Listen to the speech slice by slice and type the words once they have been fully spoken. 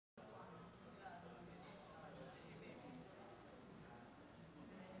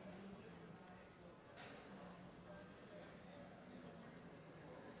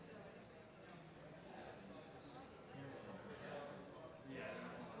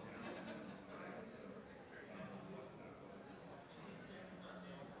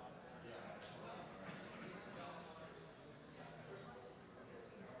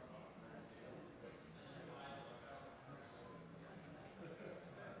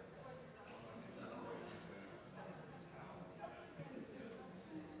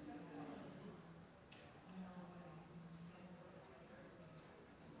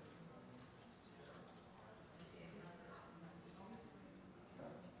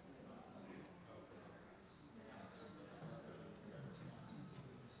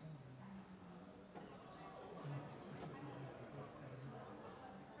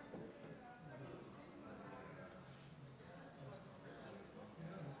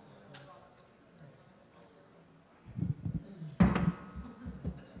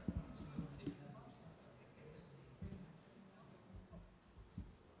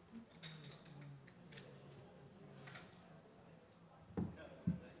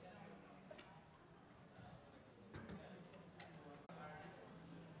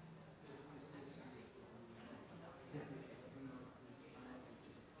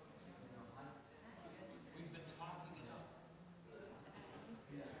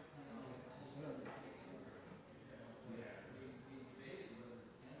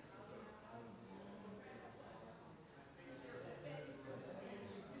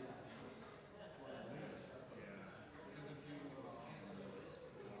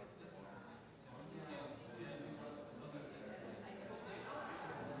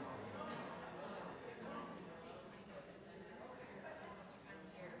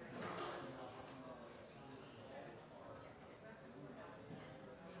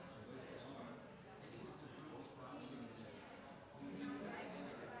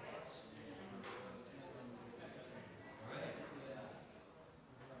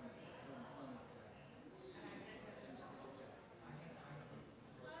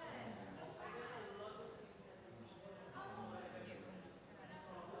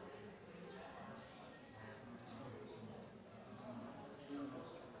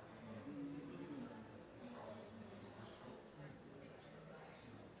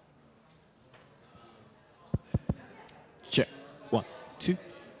2.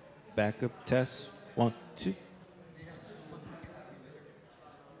 Backup test. 1, 2.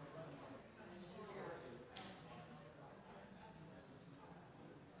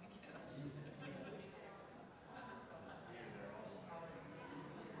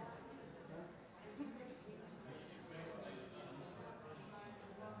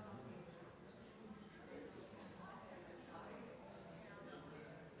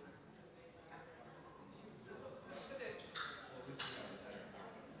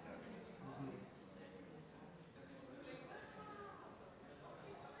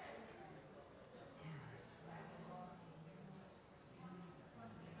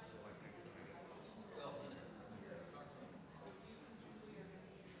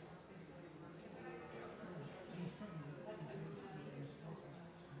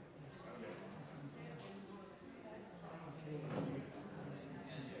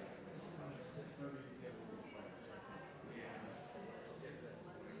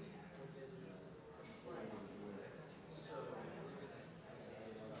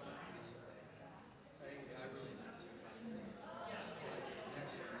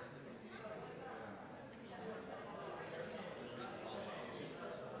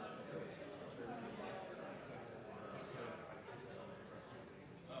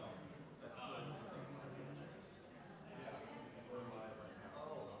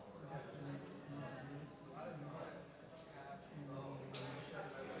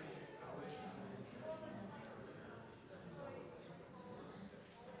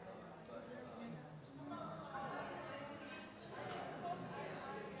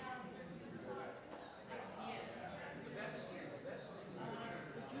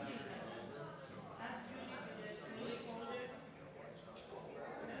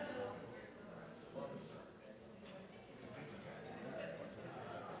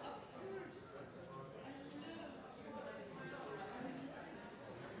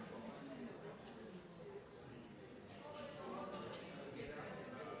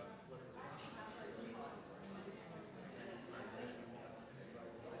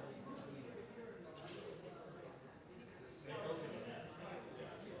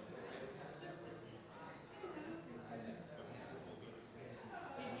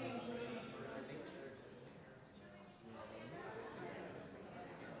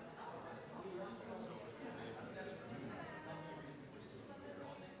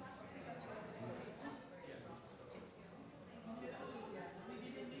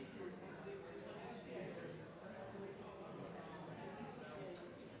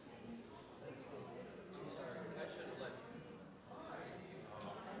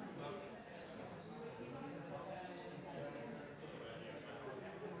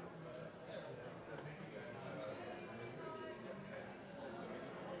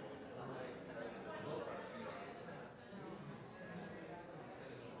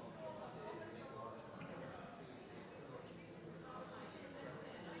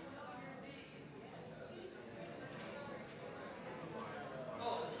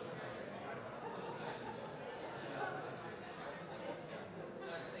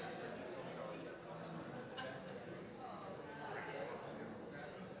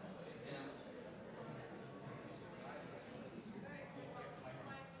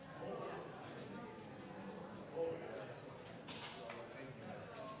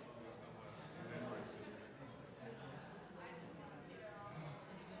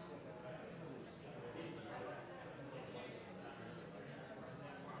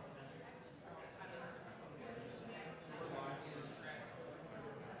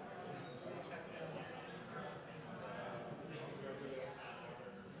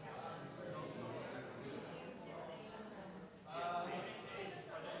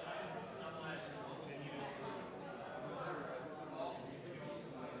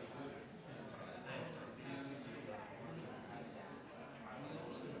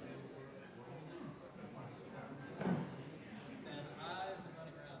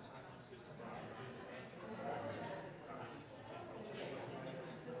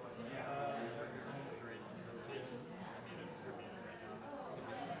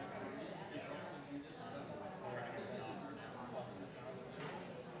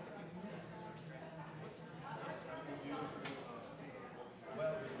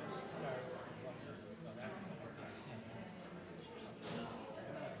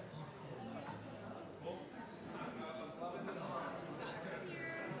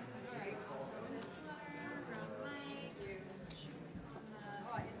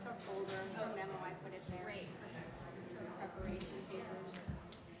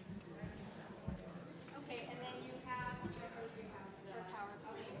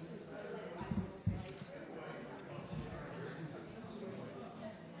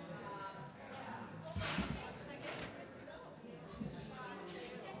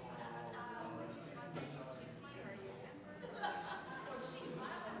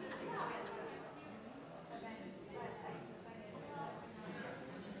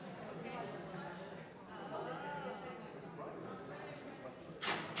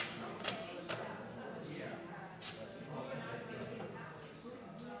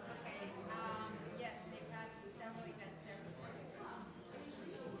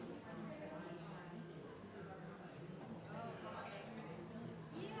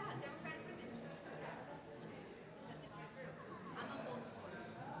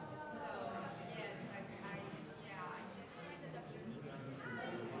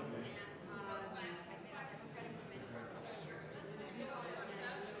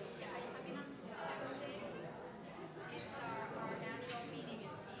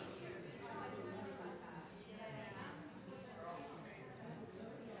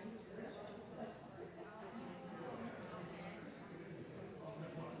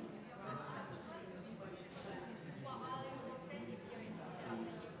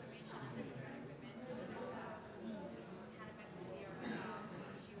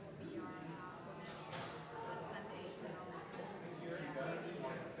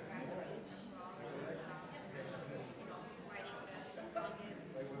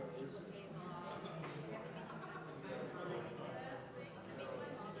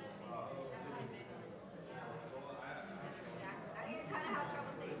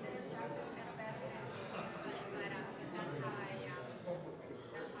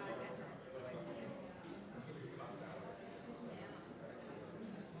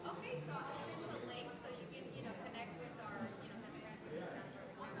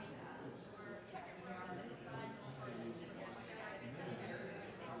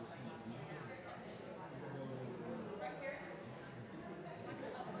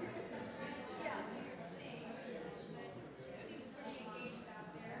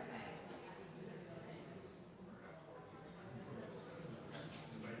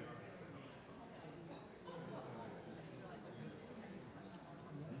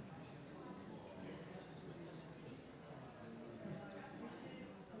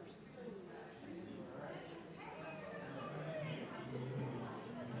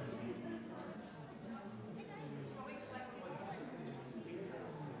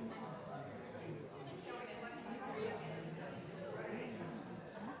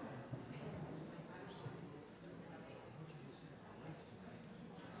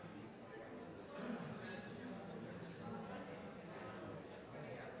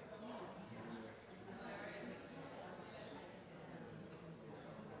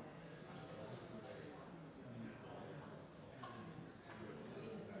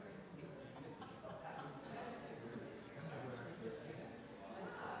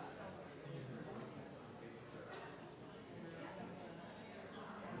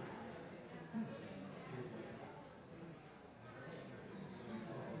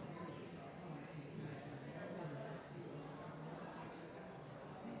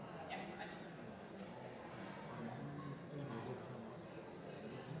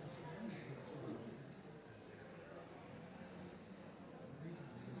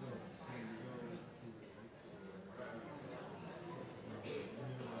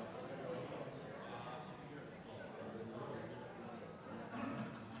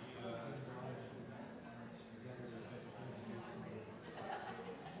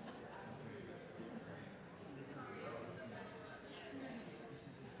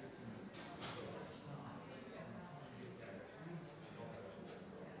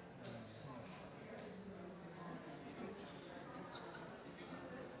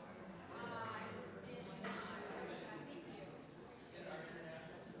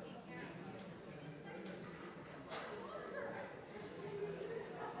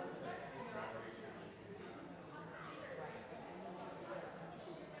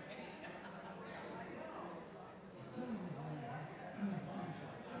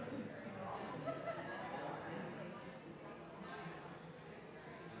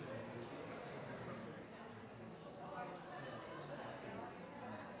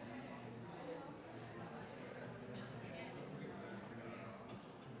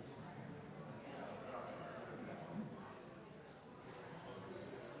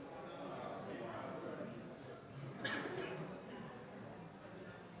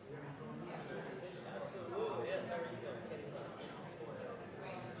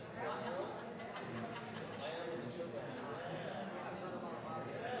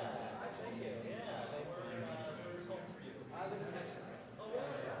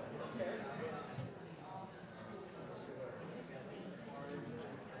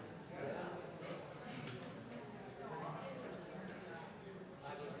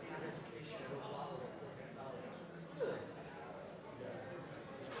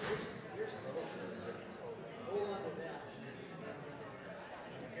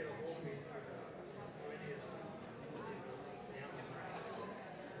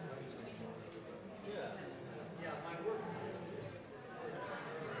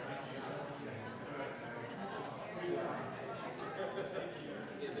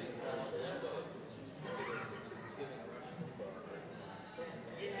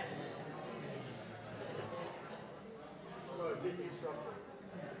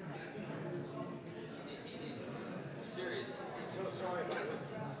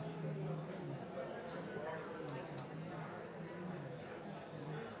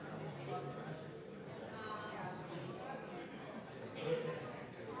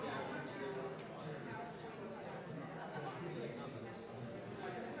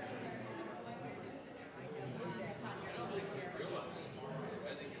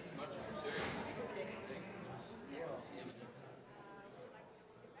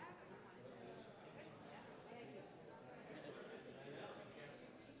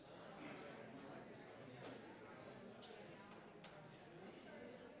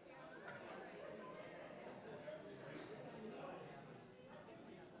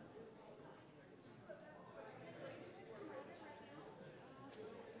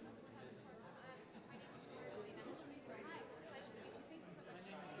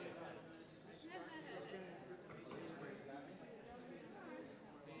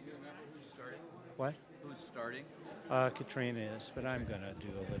 What? Who's starting? Katrina is, but I'm going to do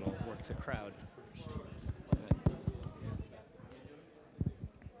a little work the crowd first.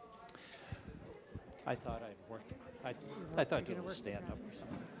 I thought I'd work. I thought I'd do a stand up or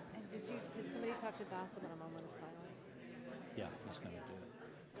something. And did somebody talk to Bass about a moment of silence? Yeah, he's going to do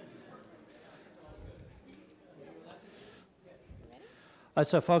it.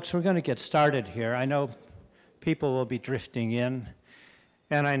 So, folks, we're going to get started here. I know people will be drifting in,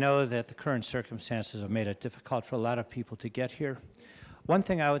 and I know that the current circumstances have made it difficult for a lot of people to get here. One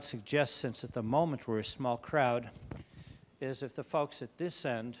thing I would suggest, since at the moment we're a small crowd, is if the folks at this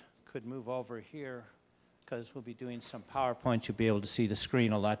end could move over here, because we'll be doing some PowerPoint, you'll be able to see the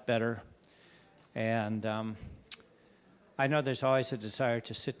screen a lot better. And I know there's always a desire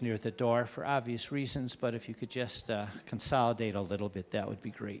to sit near the door for obvious reasons, but if you could just consolidate a little bit, that would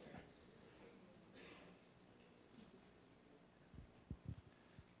be great.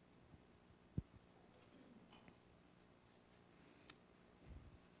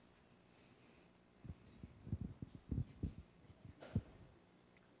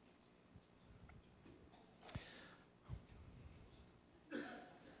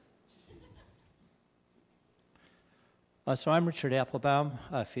 So I'm Richard Applebaum,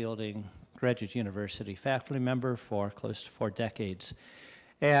 Fielding Graduate University faculty member for close to 4 decades.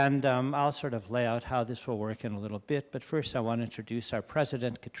 And I'll sort of lay out how this will work in a little bit, but first I want to introduce our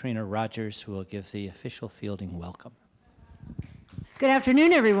president, Katrina Rogers, who will give the official Fielding welcome. Good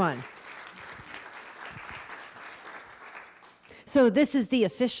afternoon, everyone. So this is the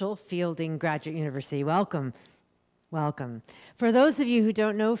official Fielding Graduate University. Welcome. Welcome. For those of you who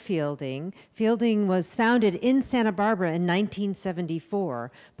don't know Fielding, Fielding was founded in Santa Barbara in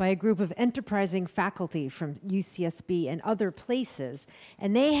 1974 by a group of enterprising faculty from UCSB and other places,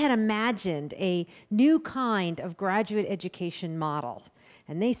 and they had imagined a new kind of graduate education model.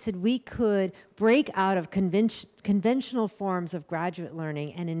 And they said we could break out of conventional forms of graduate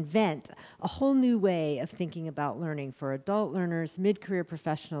learning and invent a whole new way of thinking about learning for adult learners, mid-career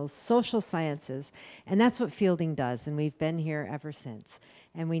professionals, social sciences, and that's what Fielding does, and we've been here ever since.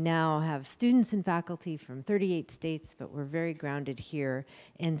 And we now have students and faculty from 38 states, but we're very grounded here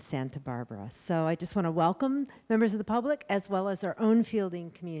in Santa Barbara. So I just want to welcome members of the public as well as our own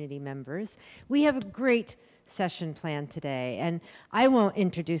Fielding community members. We have a great session planned today, and I won't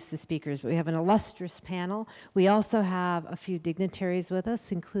introduce the speakers, but we have an illustrious panel. We also have a few dignitaries with us,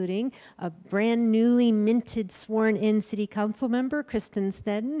 including a brand newly minted sworn-in city council member, Kristen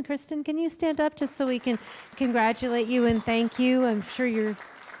Snedden. Kristen, can you stand up just so we can congratulate you and thank you? I'm sure you're,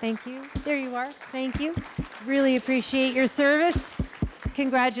 thank you. There you are, thank you. Really appreciate your service.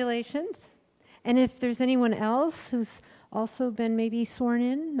 Congratulations. And if there's anyone else who's also been maybe sworn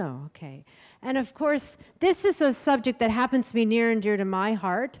in? No, okay. And of course, this is a subject that happens to be near and dear to my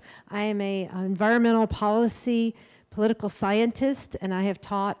heart. I am an environmental policy political scientist, and I have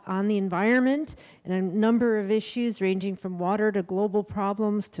taught on the environment and a number of issues ranging from water to global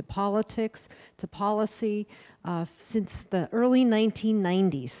problems to politics to policy since the early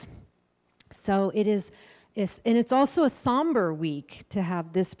 1990s. So it is, and it's also a somber week to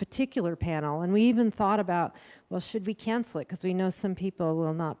have this particular panel, and we even thought about, well, should we cancel it? Because we know some people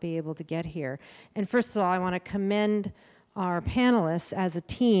will not be able to get here. And first of all, I want to commend our panelists as a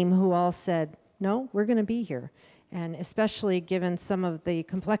team who all said, no, we're going to be here. And especially given some of the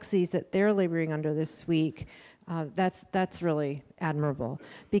complexities that they're laboring under this week, that's really admirable.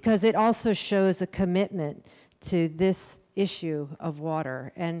 Because it also shows a commitment to this issue of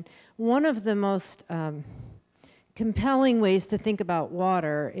water. And one of the most compelling ways to think about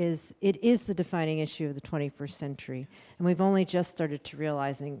water is it is the defining issue of the 21st century. And we've only just started to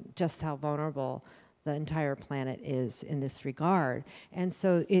realizing just how vulnerable the entire planet is in this regard. And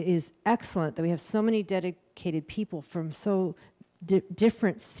so it is excellent that we have so many dedicated people from so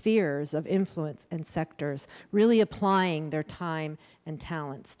different spheres of influence and sectors really applying their time and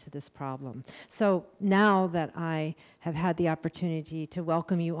talents to this problem. So now that I have had the opportunity to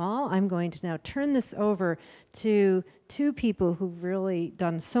welcome you all, I'm going to now turn this over to two people who've really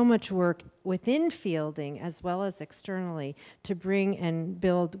done so much work within fielding as well as externally to bring and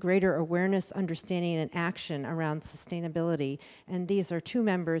build greater awareness, understanding, and action around sustainability. And these are two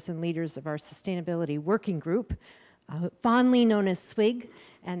members and leaders of our sustainability working group, fondly known as SWIG,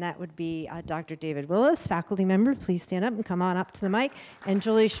 and that would be Dr. David Willis, faculty member. Please stand up and come on up to the mic. And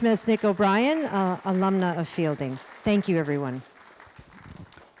Julie Schmesnick-O'Brien, alumna of Fielding. Thank you, everyone.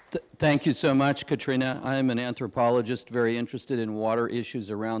 Thank you so much, Katrina. I'm an anthropologist very interested in water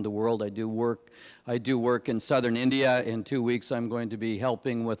issues around the world. I do work in southern India. In 2 weeks, I'm going to be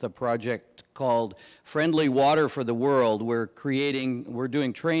helping with a project called Friendly Water for the World. We're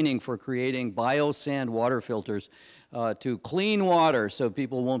doing training for creating biosand water filters to clean water so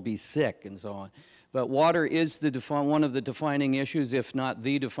people won't be sick and so on. But water is one of the defining issues, if not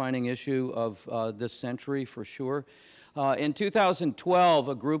the defining issue of this century for sure. In 2012,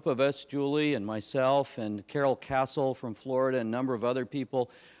 a group of us, Julie and myself and Carol Castle from Florida and a number of other people,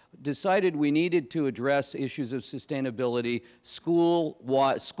 decided we needed to address issues of sustainability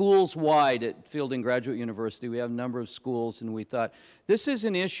schools-wide at Fielding Graduate University. We have a number of schools, and we thought, this is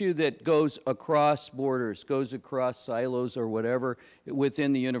an issue that goes across borders, goes across silos or whatever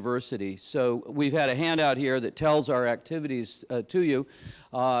within the university. So we've had a handout here that tells our activities to you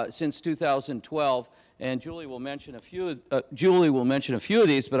since 2012. And Julie will mention a few of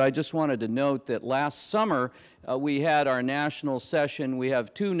these, but I just wanted to note that last summer we had our national session. We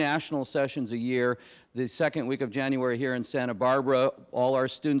have 2 national sessions a year. The second week of January here in Santa Barbara, all our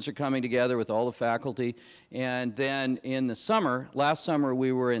students are coming together with all the faculty. And then in the summer, last summer,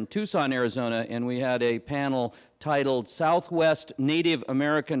 we were in Tucson, Arizona, and we had a panel titled Southwest Native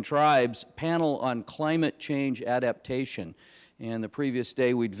American Tribes Panel on Climate Change Adaptation. And the previous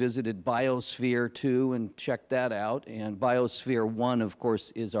day, we'd visited Biosphere 2 and checked that out. And Biosphere 1, of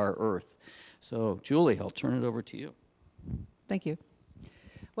course, is our Earth. So, Julie, I'll turn it over to you. Thank you.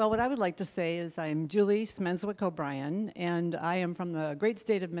 Well, what I would like to say is I'm Julie Schmesnick-O'Brien, and I am from the great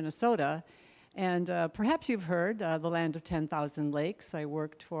state of Minnesota. And perhaps you've heard the land of 10,000 lakes. I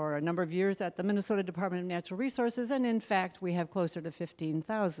worked for a number of years at the Minnesota Department of Natural Resources, and in fact, we have closer to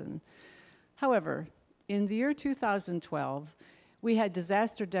 15,000. However, in the year 2012, we had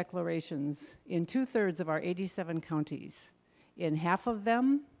disaster declarations in 2/3 of our 87 counties. In half of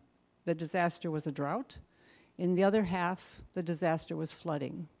them, the disaster was a drought. In the other half, the disaster was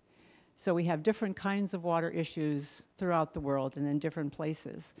flooding. So we have different kinds of water issues throughout the world and in different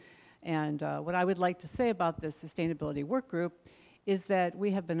places. And what I would like to say about this sustainability work group is that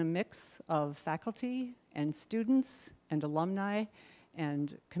we have been a mix of faculty and students and alumni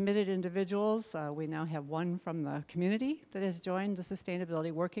and committed individuals. We now have one from the community that has joined the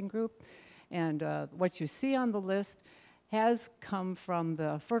Sustainability Working Group. And what you see on the list has come from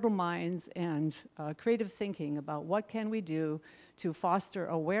the fertile minds and creative thinking about what can we do to foster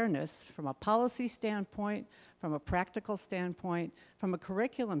awareness from a policy standpoint, from a practical standpoint, from a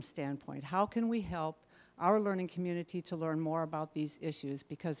curriculum standpoint. How can we help our learning community to learn more about these issues,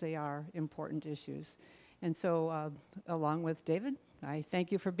 because they are important issues. And so along with David, I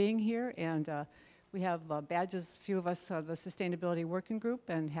thank you for being here, and we have badges, a few of us, the Sustainability Working Group,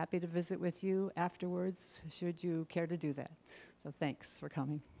 and happy to visit with you afterwards, should you care to do that. So thanks for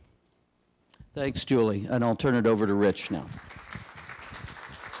coming. Thanks, Julie, and I'll turn it over to Rich now.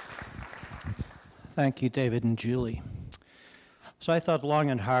 Thank you, David and Julie. So I thought long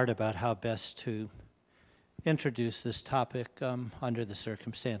and hard about how best to introduce this topic under the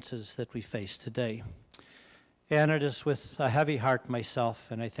circumstances that we face today. And it is with a heavy heart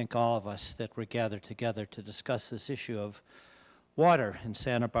myself, and I think all of us, that we're gathered together to discuss this issue of water in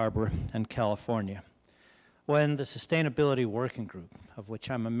Santa Barbara and California. When the Sustainability Working Group, of which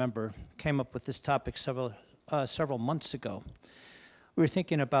I'm a member, came up with this topic several months ago, we were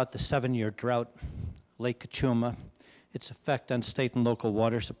thinking about the 7-year drought, Lake Kachuma, its effect on state and local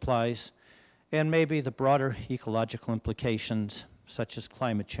water supplies, and maybe the broader ecological implications, such as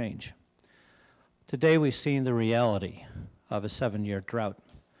climate change. Today we've seen the reality of a 7-year drought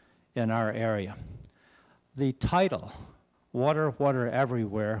in our area. The title, Water, Water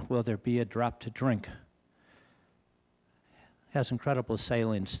Everywhere, Will There Be a Drop to Drink?, has incredible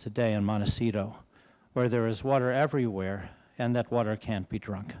salience today in Montecito, where there is water everywhere and that water can't be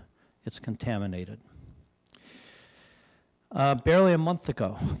drunk. It's contaminated. Barely a month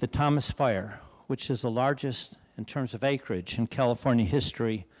ago, the Thomas Fire, which is the largest in terms of acreage in California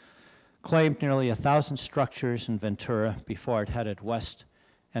history, claimed nearly 1,000 structures in Ventura before it headed west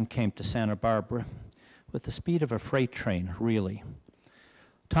and came to Santa Barbara with the speed of a freight train, really.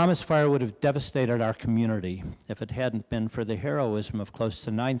 Thomas Fire would have devastated our community if it hadn't been for the heroism of close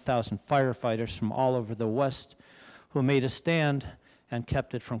to 9,000 firefighters from all over the West who made a stand and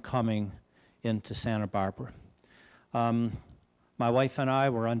kept it from coming into Santa Barbara. My wife and I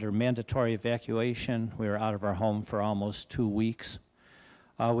were under mandatory evacuation. We were out of our home for almost 2 weeks.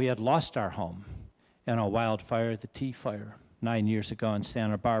 We had lost our home in a wildfire, the Tea Fire, 9 years ago in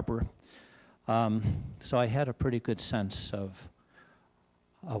Santa Barbara. So I had a pretty good sense of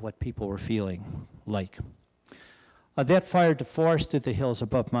what people were feeling like. That fire deforested the hills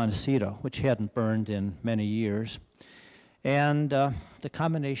above Montecito, which hadn't burned in many years. And the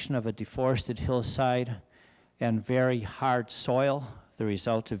combination of a deforested hillside and very hard soil, the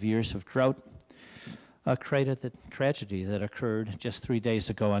result of years of drought, created the tragedy that occurred just 3 days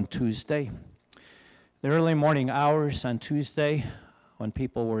ago on Tuesday. The early morning hours on Tuesday, when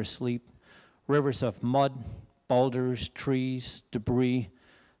people were asleep, rivers of mud, boulders, trees, debris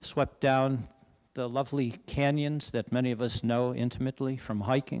swept down the lovely canyons that many of us know intimately from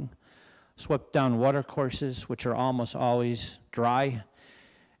hiking, swept down watercourses, which are almost always dry,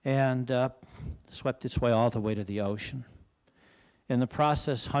 and swept its way all the way to the ocean. In the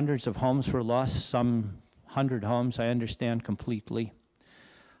process, hundreds of homes were lost, some 100 homes, I understand completely.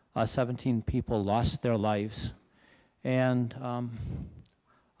 17 people lost their lives, and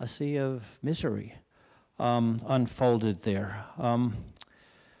a sea of misery unfolded there. I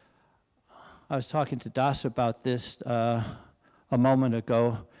was talking to Das about this a moment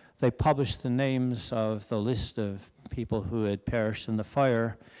ago. They published the names of the list of people who had perished in the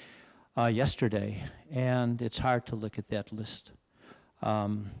fire yesterday, and it's hard to look at that list.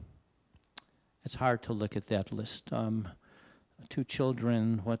 It's hard to look at that list. 2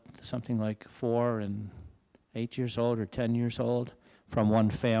 children, something like 4 and 8 years old or 10 years old from one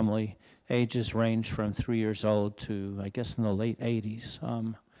family. Ages range from 3 years old to, I guess, in the late 80s.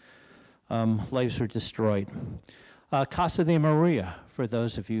 Lives were destroyed. Casa de Maria, for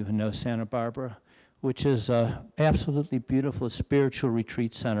those of you who know Santa Barbara, which is an absolutely beautiful spiritual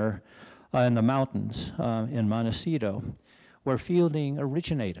retreat center in the mountains in Montecito, where fielding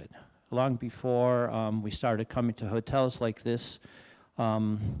originated. Long before we started coming to hotels like this,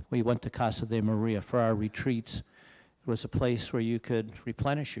 we went to Casa de Maria for our retreats. It was a place where you could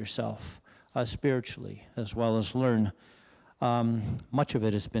replenish yourself spiritually as well as learn. Much of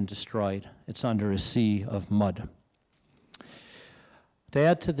it has been destroyed. It's under a sea of mud. To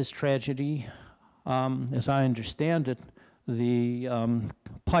add to this tragedy, as I understand it, the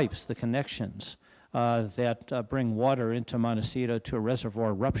pipes, the connections that bring water into Montecito to a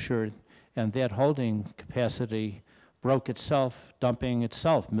reservoir ruptured, and that holding capacity broke itself, dumping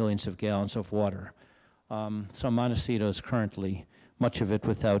itself millions of gallons of water. So Montecito is currently, much of it,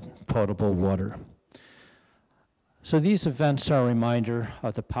 without potable water. So these events are a reminder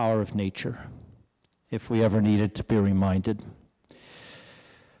of the power of nature, if we ever needed to be reminded.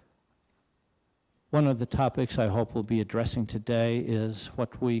 One of the topics I hope we'll be addressing today is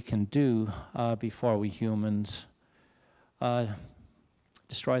what we can do before we humans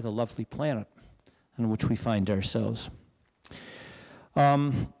destroy the lovely planet in which we find ourselves.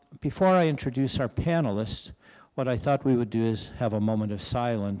 Before I introduce our panelists, what I thought we would do is have a moment of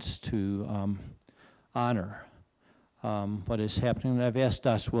silence to honor what is happening. And I've asked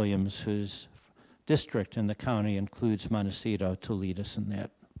Das Williams, whose district in the county includes Montecito, to lead us in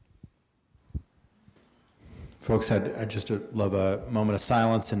that. Folks, I'd just love a moment of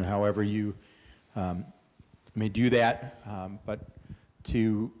silence, and however you may do that, but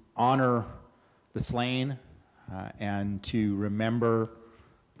to honor the slain and to remember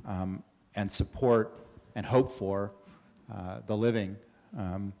and support and hope for the living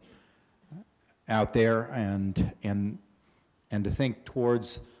out there, and to think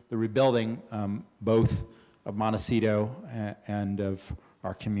towards the rebuilding both of Montecito and of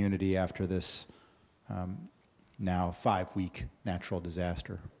our community after this now 5-week natural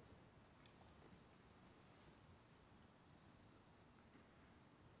disaster.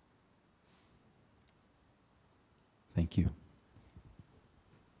 Thank you.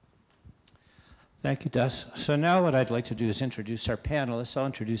 Thank you, Das. So now what I'd like to do is introduce our panelists. I'll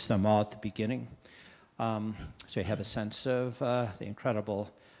introduce them all at the beginning, so you have a sense of the incredible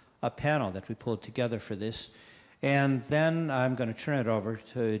panel that we pulled together for this. And then I'm going to turn it over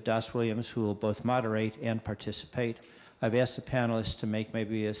to Das Williams, who will both moderate and participate. I've asked the panelists to make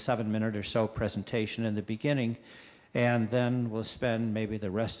maybe a 7-minute or so presentation in the beginning, And then we'll spend maybe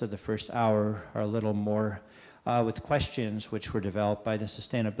the rest of the first hour or a little more with questions which were developed by the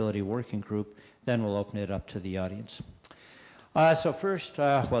Sustainability Working Group. Then we'll open it up to the audience. So first,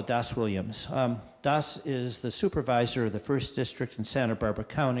 well, Das Williams. Das is the supervisor of the 1st District in Santa Barbara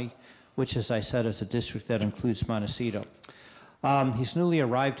County, which, as I said, is a district that includes Montecito. He's newly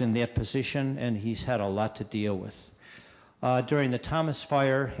arrived in that position, and he's had a lot to deal with. During the Thomas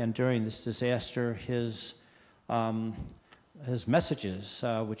Fire and during this disaster, his messages,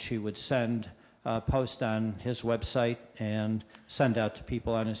 which he would send, post on his website and send out to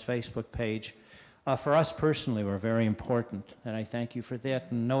people on his Facebook page, for us personally were very important. And I thank you for that,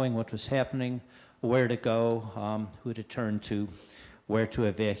 and knowing what was happening, where to go, who to turn to, where to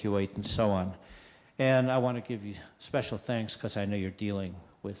evacuate, and so on. And I want to give you special thanks because I know you're dealing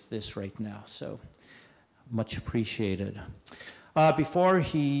with this right now, so much appreciated. Before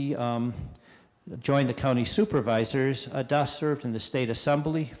he joined the county supervisors, Das served in the state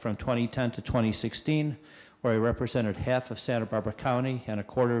assembly from 2010 to 2016, where he represented half of Santa Barbara County and a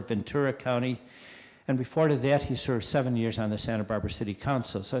quarter of Ventura County. And before that, he served 7 years on the Santa Barbara City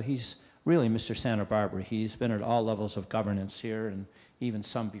Council. So he's really Mr. Santa Barbara. He's been at all levels of governance here, and even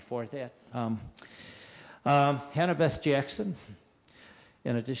some before that. Hannah-Beth Jackson,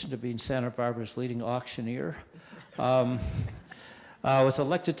 in addition to being Santa Barbara's leading auctioneer, was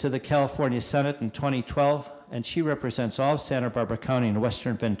elected to the California Senate in 2012, and she represents all of Santa Barbara County and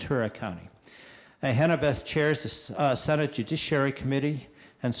western Ventura County. Hannah-Beth chairs the Senate Judiciary Committee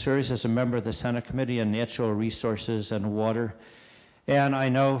and serves as a member of the Senate Committee on Natural Resources and Water. And I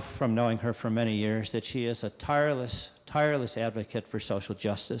know from knowing her for many years that she is a tireless advocate for social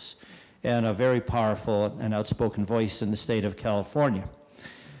justice and a very powerful and outspoken voice in the state of California.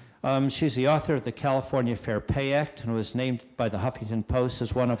 She's the author of the California Fair Pay Act and was named by the Huffington Post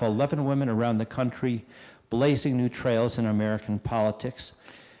as one of 11 women around the country blazing new trails in American politics.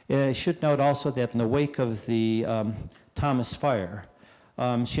 I should note also that in the wake of the Thomas Fire,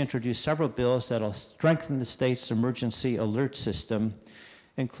 she introduced several bills that will strengthen the state's emergency alert system,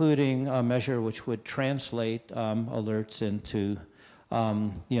 including a measure which would translate alerts into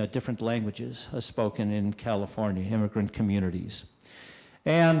different languages spoken in California, immigrant communities.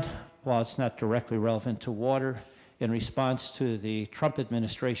 And while it's not directly relevant to water, in response to the Trump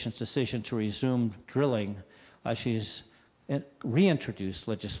administration's decision to resume drilling, she's reintroduced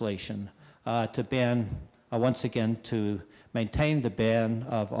legislation to ban, once again, to maintain the ban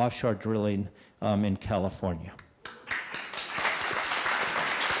of offshore drilling in California.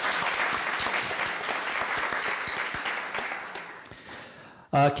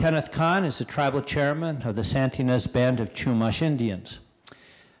 Kenneth Kahn is the tribal chairman of the Santa Ynez Band of Chumash Indians.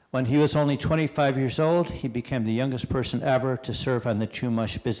 When he was only 25 years old, he became the youngest person ever to serve on the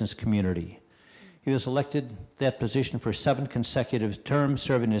Chumash business community. He was elected that position for 7 consecutive terms,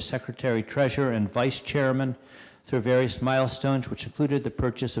 serving as secretary, treasurer, and vice chairman through various milestones, which included the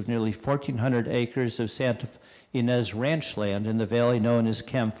purchase of nearly 1,400 acres of Santa Ynez ranch land in the valley known as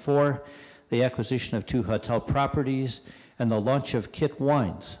Camp 4, the acquisition of 2 hotel properties, and the launch of Kit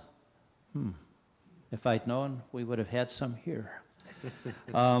Wines. If I'd known, we would have had some here.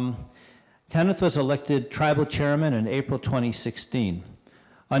 Kenneth was elected tribal chairman in April 2016.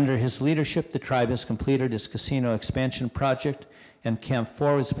 Under his leadership, the tribe has completed its casino expansion project, and Camp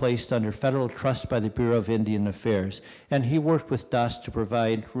 4 was placed under federal trust by the Bureau of Indian Affairs. And he worked with DAS to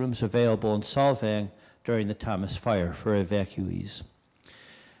provide rooms available in Solvang during the Thomas Fire for evacuees.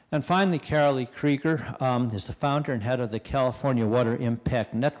 And finally, Carolee Krieger is the founder and head of the California Water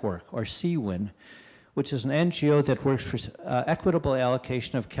Impact Network, or CWIN, which is an NGO that works for equitable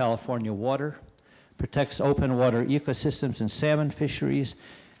allocation of California water, protects open water ecosystems and salmon fisheries,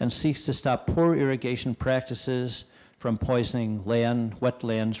 and seeks to stop poor irrigation practices from poisoning land,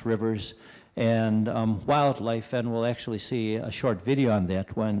 wetlands, rivers, and wildlife. And we'll actually see a short video on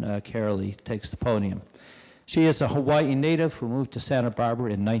that when Carolee takes the podium. She is a Hawaii native who moved to Santa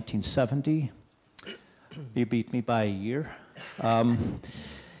Barbara in 1970. You beat me by a year.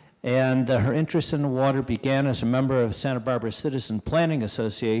 And her interest in water began as a member of Santa Barbara Citizen Planning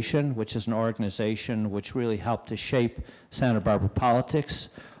Association, which is an organization which really helped to shape Santa Barbara politics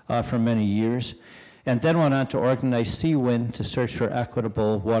for many years, and then went on to organize CWIN to search for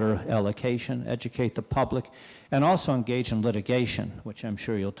equitable water allocation, educate the public, and also engage in litigation, which I'm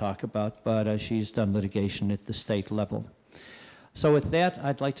sure you'll talk about, but she's done litigation at the state level. So with that,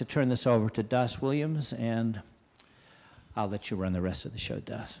 I'd like to turn this over to Das Williams, and I'll let you run the rest of the show,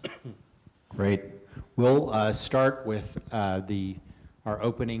 Das. Great. We'll start with our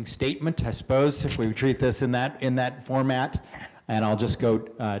opening statement, I suppose, if we treat this in that format. And I'll just go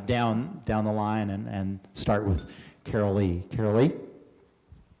down the line and start with Carol Lee. Carol Lee?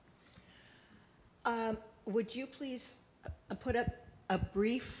 Would you please put up a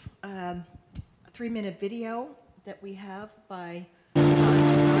brief 3-minute video that we have by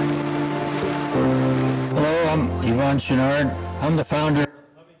Hello, I'm Yvonne Chenard. I'm the founder. Let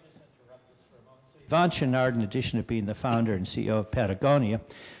me just interrupt this for a moment. So Yvonne Chenard, in addition to being the founder and CEO of Patagonia,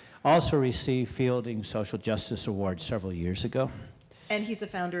 also received Fielding Social Justice Award several years ago. And he's a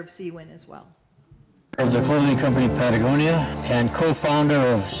founder of CWIN as well. Of the clothing company Patagonia and co-founder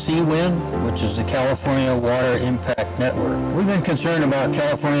of CWIN, which is the California Water Impact Network. We've been concerned about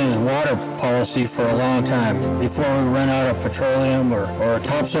California's water policy for a long time. Before we run out of petroleum or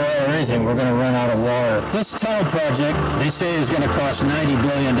topsoil or anything, we're going to run out of water. This tunnel project, they say, is going to cost $90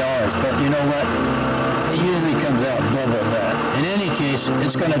 billion, but you know what? It usually comes out double that. In any case,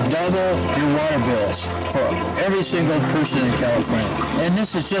 it's going to double your water bills for every single person in California. And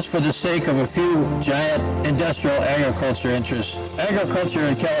this is just for the sake of a few giant industrial agriculture interests. Agriculture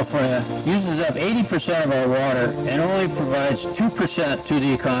in California uses up 80% of our water and only provides 2% to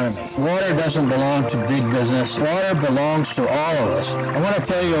the economy. Water doesn't belong to big business. Water belongs to all of us. I want to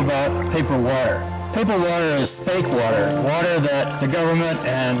tell you about paper water. Paper water is fake water, water that the government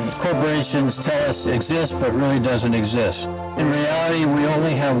and corporations tell us exists but really doesn't exist. In reality, we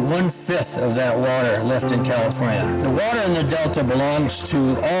only have 1/5 of that water left in California. The water in the Delta belongs to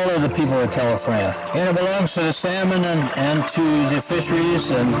all of the people of California, and it belongs to the salmon and to the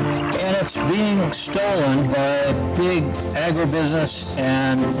fisheries, and it's being stolen by big agribusiness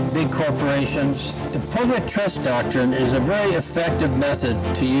and big corporations. The public trust doctrine is a very effective method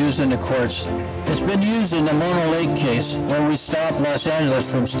to use in the courts. It's been used in the Mono Lake case, where we stopped Los Angeles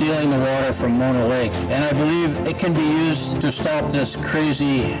from stealing the water from Mono Lake, and I believe it can be used to stop this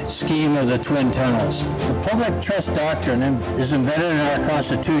crazy scheme of the twin tunnels. The public trust doctrine is embedded in our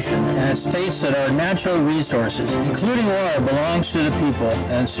Constitution, and it states that our natural resources, including water, belongs to the people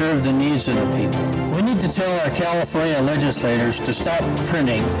and serve the needs of the people. We need to tell our California legislators to stop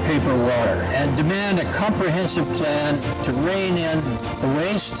printing paper water and demand a comprehensive plan to rein in the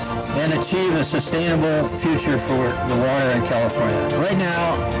waste and achieve a sustainable future for the water in California. Right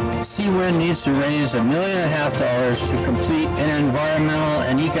now, CWIN needs to raise $1.5 million to complete an environmental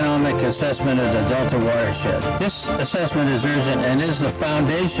and economic assessment of the Delta watershed. This assessment is urgent and is the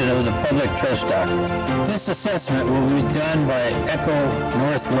foundation of the public trust doctrine. This assessment will be done by Echo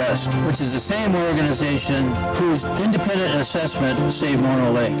Northwest, which is the same organization whose independent assessment saved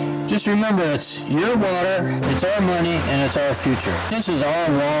Mono Lake. Just remember, it's your water, it's our money, and it's our future. This is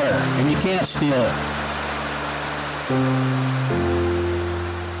our water, and you can't steal it.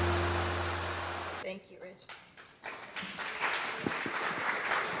 Thank you, Rich.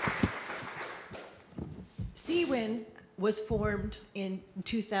 CWIN was formed in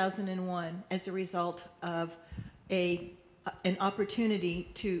 2001 as a result of an opportunity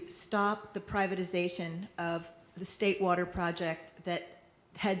to stop the privatization of the state water project that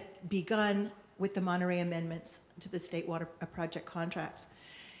had begun with the Monterey amendments to the state water project contracts.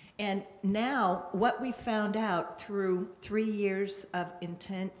 And now what we found out through 3 years of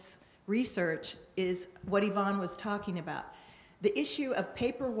intense research is what Yvonne was talking about. The issue of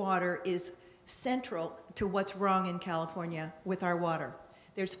paper water is central to what's wrong in California with our water.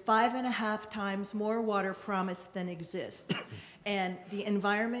 There's 5.5 times more water promised than exists. And the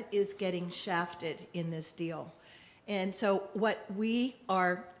environment is getting shafted in this deal. And so what we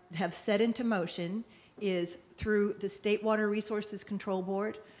have set into motion is through the State Water Resources Control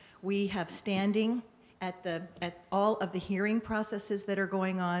Board. We have standing at all of the hearing processes that are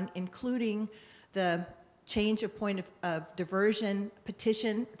going on, including the change of point of diversion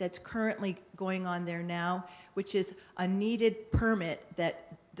petition that's currently going on there now, which is a needed permit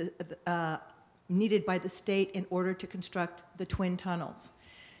that needed by the state in order to construct the twin tunnels.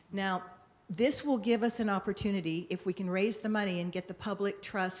 Now, this will give us an opportunity, if we can raise the money and get the public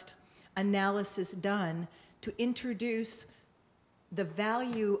trust analysis done, to introduce the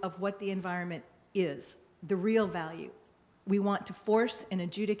value of what the environment is, the real value. We want to force an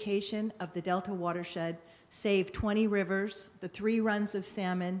adjudication of the Delta watershed, save 20 rivers, the 3 runs of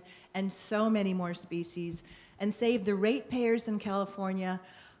salmon, and so many more species, and save the ratepayers in California,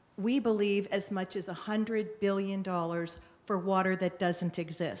 we believe, as much as $100 billion for water that doesn't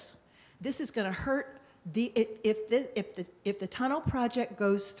exist. This is going to hurt if the tunnel project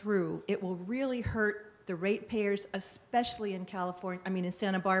goes through, it will really hurt the ratepayers, especially in California, in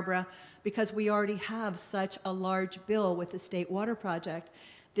Santa Barbara, because we already have such a large bill with the state water project.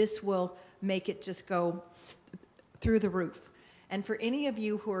 This will make it just go through the roof. And for any of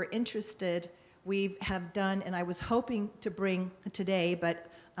you who are interested, we have done, and I was hoping to bring today, but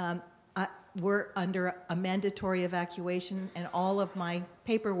we're under a mandatory evacuation, and all of my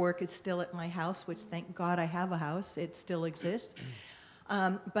paperwork is still at my house, which thank God I have a house. It still exists.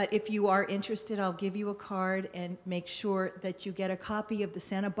 But if you are interested, I'll give you a card and make sure that you get a copy of the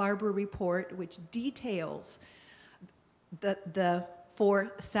Santa Barbara report, which details the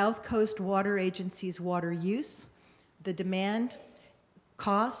for South Coast Water Agency's water use, the demand,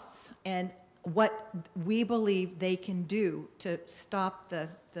 costs, and what we believe they can do to stop the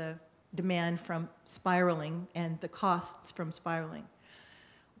demand from spiraling and the costs from spiraling.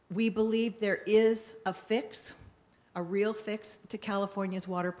 We believe there is a fix, a real fix to California's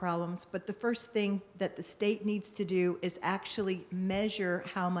water problems, but the first thing that the state needs to do is actually measure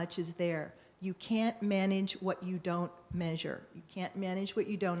how much is there. You can't manage what you don't measure. You can't manage what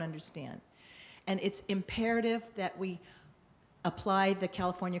you don't understand. And it's imperative that we apply the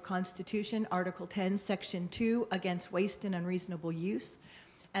California Constitution, Article 10, Section 2, against waste and unreasonable use,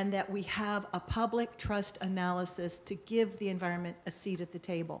 and that we have a public trust analysis to give the environment a seat at the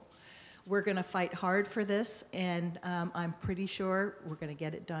table. We're going to fight hard for this, and I'm pretty sure we're going to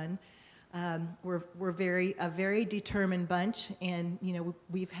get it done. We're a very determined bunch, and you know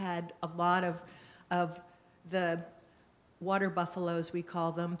we've had a lot of the water buffaloes, we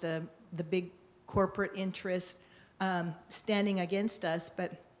call them, the big corporate interests standing against us,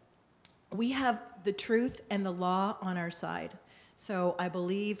 but we have the truth and the law on our side. So I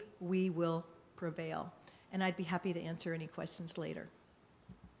believe we will prevail, and I'd be happy to answer any questions later.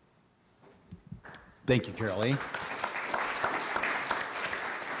 Thank you, Carol Lee.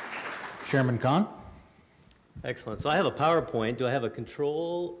 Chairman Kahn. Excellent. So I have a PowerPoint. Do I have a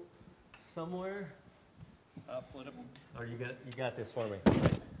control somewhere? Or you got this for me?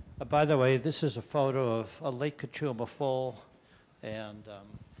 By the way, this is a photo of a Lake Cachuma full and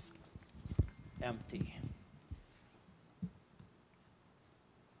empty.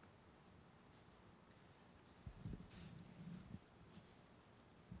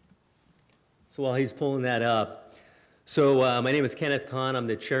 So while he's pulling that up, so my name is Kenneth Kahn. I'm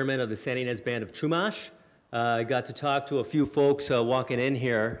the chairman of the San Ynes Band of Chumash. I got to talk to a few folks walking in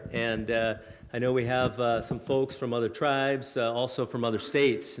here, and I know we have some folks from other tribes, also from other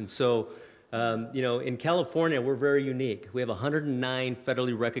states. And so, you know, in California, we're very unique. We have 109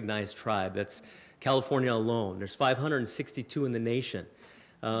 federally recognized tribes. That's California alone. There's 562 in the nation.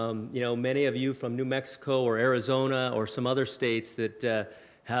 You know, many of you from New Mexico or Arizona or some other states that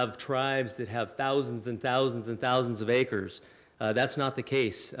have tribes that have thousands and thousands and thousands of acres. That's not the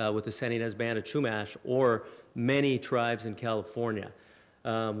case with the San Ynes Band of Chumash or many tribes in California.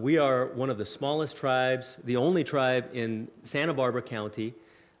 We are one of the smallest tribes, the only tribe in Santa Barbara County,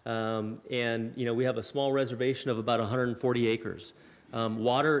 and you know we have a small reservation of about 140 acres.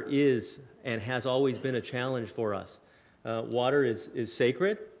 Water is and has always been a challenge for us. Water is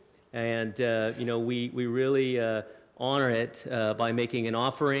sacred, and you know we really honor it by making an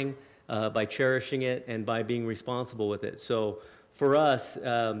offering, by cherishing it, and by being responsible with it. So for us,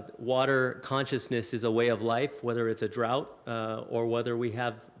 water consciousness is a way of life, whether it's a drought or whether we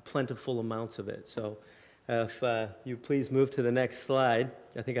have plentiful amounts of it. So if you please move to the next slide.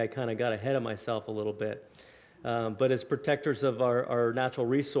 I think I kind of got ahead of myself a little bit. But as protectors of our natural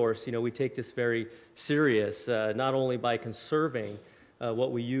resource, you know, we take this very serious, not only by conserving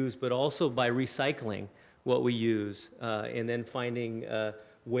what we use, but also by recycling what we use, and then finding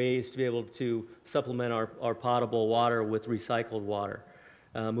ways to be able to supplement our potable water with recycled water.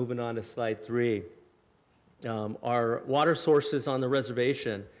 Moving on to slide 3. Our water sources on the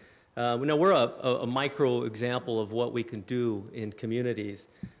reservation. Now we're a micro example of what we can do in communities,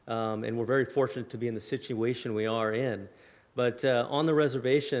 and we're very fortunate to be in the situation we are in. But on the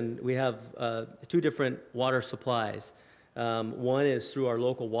reservation, we have 2 different water supplies. One is through our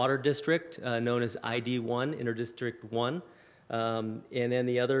local water district, known as ID1, Interdistrict 1, and then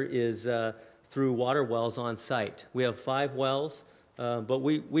the other is through water wells on site. We have 5 wells, but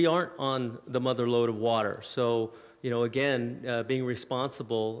we aren't on the mother lode of water. So, you know, again, being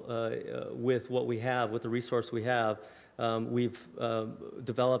responsible with what we have, with the resource we have, we've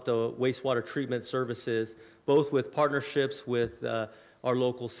developed a wastewater treatment services, both with partnerships with our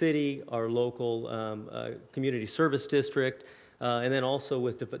local city, our local community service district, and then also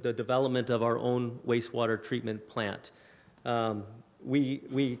with the development of our own wastewater treatment plant.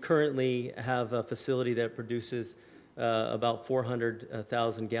 We currently have a facility that produces about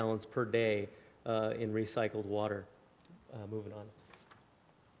 400,000 gallons per day in recycled water. Moving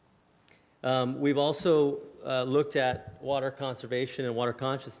on. We've also looked at water conservation and water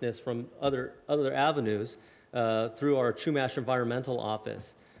consciousness from other avenues through our Chumash Environmental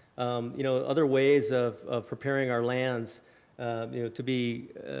Office. You know, other ways of preparing our lands to be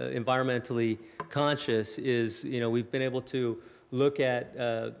environmentally conscious is, we've been able to look at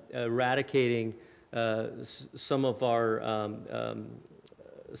eradicating some of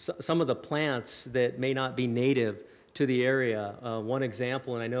the plants that may not be native to the area. One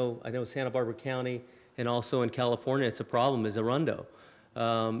example, and I know Santa Barbara County and also in California it's a problem, is arundo.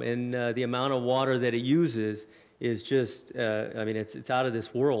 And the amount of water that it uses is just, it's out of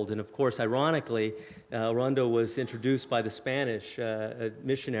this world. And of course, ironically, arundo was introduced by the Spanish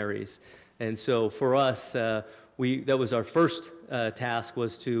missionaries. And so for us, that was our first task,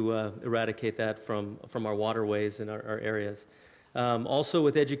 was to eradicate that from our waterways and our areas. Also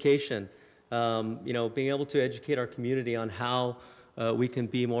with education, being able to educate our community on how we can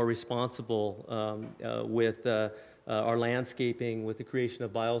be more responsible with our landscaping, with the creation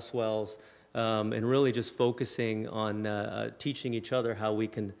of bioswales, and really just focusing on teaching each other how we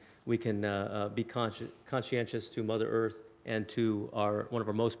can be conscientious to Mother Earth and to one of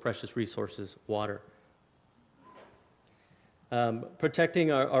our most precious resources, water. Protecting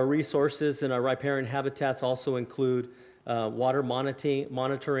our resources and our riparian habitats also include water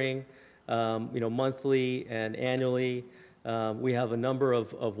monitoring, monthly and annually. We have a number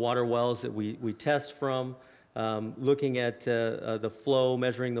of water wells that we test from, looking at the flow,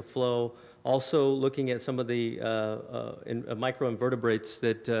 measuring the flow, also looking at some of the microinvertebrates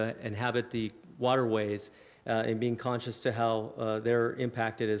that inhabit the waterways and being conscious to how they're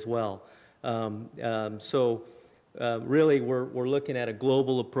impacted as well. Really, we're looking at a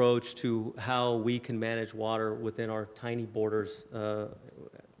global approach to how we can manage water within our tiny borders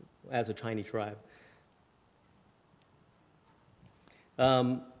as a tiny tribe.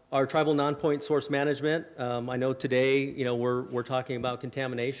 Our tribal non-point source management, I know today, we're talking about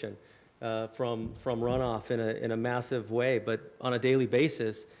contamination from runoff in a massive way, but on a daily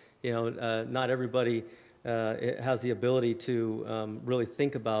basis, not everybody has the ability to really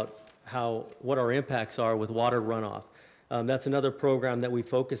think about what our impacts are with water runoff. That's another program that we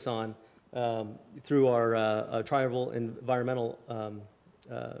focus on through our tribal environmental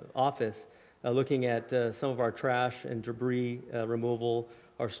office, looking at some of our trash and debris removal,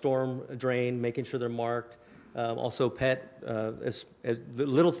 our storm drain, making sure they're marked, also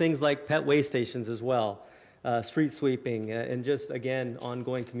little things like pet way stations as well, street sweeping, and just, again,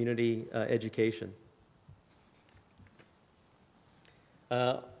 ongoing community education.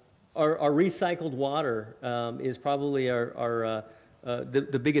 Our recycled water is probably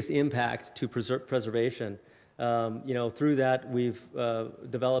the biggest impact to preservation. Through that, we've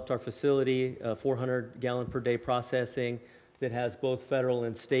developed our facility, 400-gallon per day processing that has both federal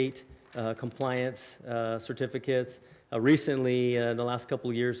and state compliance certificates. Recently, in the last couple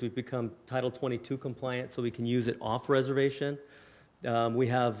of years, we've become Title 22 compliant, so we can use it off reservation. We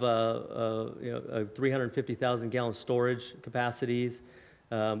have 350,000-gallon storage capacities.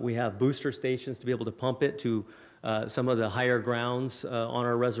 We have booster stations to be able to pump it to some of the higher grounds on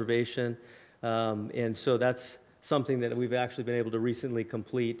our reservation. And so that's something that we've actually been able to recently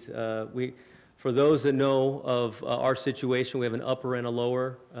complete. For those that know of our situation, we have an upper and a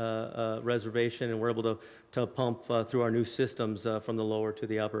lower reservation, and we're able to pump through our new systems from the lower to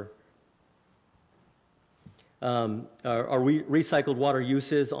the upper. Our recycled water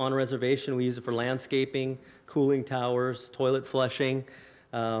uses on reservation, we use it for landscaping, cooling towers, toilet flushing,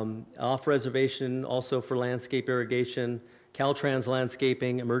 off reservation also for landscape irrigation, Caltrans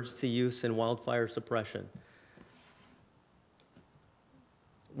landscaping, emergency use, and wildfire suppression.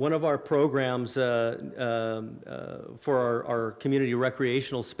 One of our programs for our community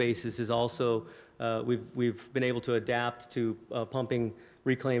recreational spaces is also, we've been able to adapt to pumping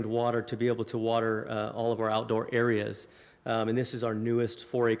reclaimed water to be able to water all of our outdoor areas. And this is our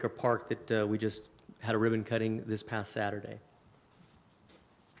newest 4-acre park that we just had a ribbon cutting this past Saturday.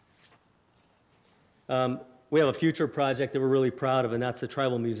 We have a future project that we're really proud of, and that's the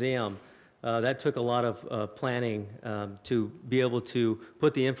Tribal Museum. That took a lot of planning to be able to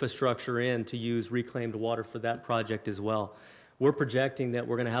put the infrastructure in to use reclaimed water for that project as well. We're projecting that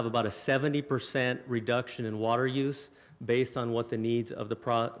we're going to have about a 70% reduction in water use based on what the needs of the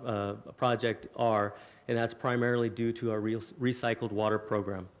project are, and that's primarily due to our recycled water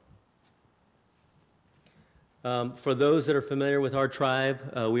program. For those that are familiar with our tribe,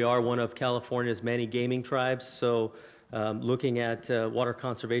 we are one of California's many gaming tribes, so looking at water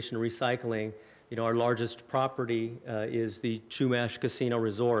conservation and recycling, our largest property is the Chumash Casino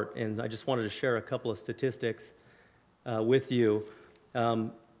Resort, and I just wanted to share a couple of statistics with you.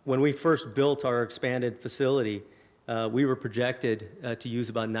 When we first built our expanded facility, we were projected to use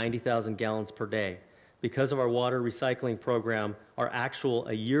about 90,000 gallons per day. Because of our water recycling program, our actual,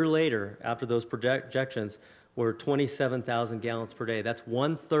 a year later, after those projections, were 27,000 gallons per day. That's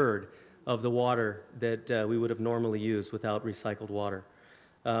 1/3 of the water that we would have normally used without recycled water.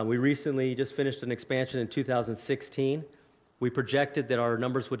 We recently just finished an expansion in 2016. We projected that our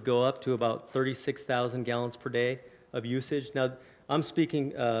numbers would go up to about 36,000 gallons per day of usage. Now, I'm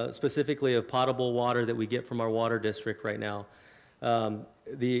speaking specifically of potable water that we get from our water district right now.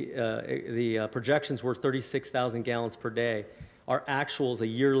 The projections were 36,000 gallons per day. Our actuals a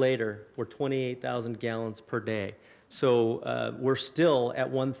year later were 28,000 gallons per day. So we're still at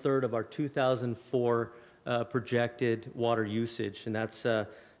 1/3 of our 2004 projected water usage, and that's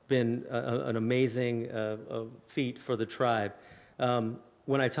been an amazing feat for the tribe.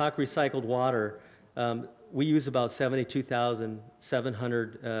 When I talk recycled water, we use about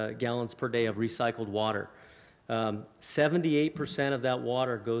 72,700 gallons per day of recycled water. 78% of that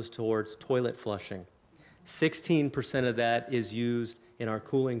water goes towards toilet flushing. 16% of that is used in our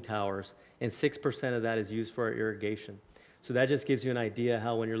cooling towers, and 6% of that is used for our irrigation. So that just gives you an idea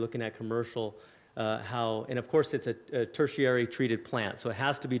how when you're looking at commercial, and of course it's a tertiary treated plant, so it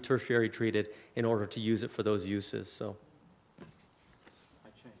has to be tertiary treated in order to use it for those uses. So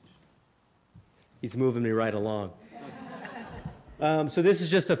he's moving me right along. So this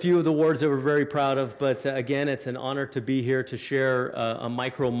is just a few of the awards that we're very proud of, but again, it's an honor to be here to share a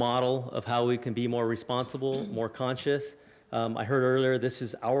micro model of how we can be more responsible, more conscious. I heard earlier this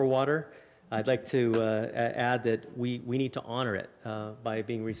is our water. I'd like to add that we need to honor it by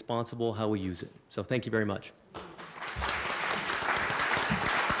being responsible how we use it. So thank you very much.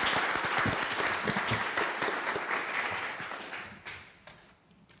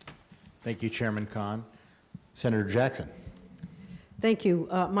 Thank you, Chairman Kahn. Senator Jackson. Thank you.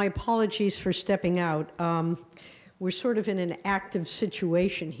 My apologies for stepping out. We're sort of in an active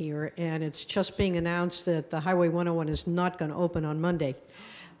situation here, and it's just being announced that the Highway 101 is not going to open on Monday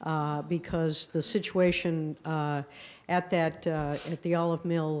because the situation at the Olive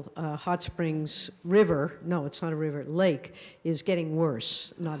Mill Hot Springs River, no, it's not a river, lake, is getting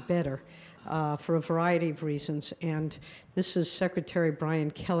worse, not better, for a variety of reasons. And this is Secretary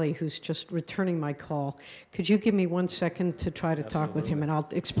Brian Kelly, who's just returning my call. Could you give me 1 second to try to talk with him, and I'll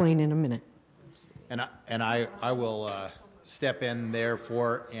explain in a minute. And I will step in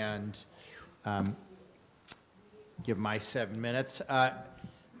therefore and give my 7 minutes.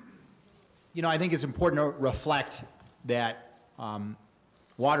 You know, I think it's important to reflect that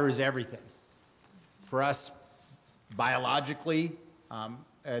water is everything. For us, biologically,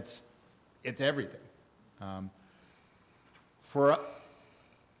 it's everything. And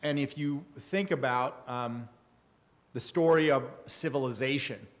if you think about the story of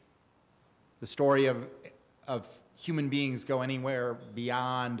civilization, the story of human beings go anywhere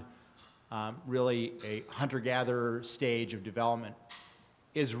beyond really a hunter-gatherer stage of development,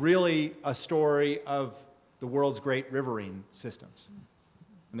 is really a story of the world's great riverine systems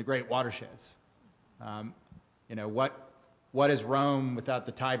and the great watersheds. You know, what is Rome without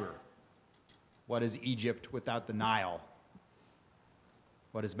the Tiber? What is Egypt without the Nile?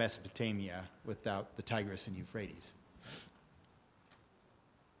 What is Mesopotamia without the Tigris and Euphrates?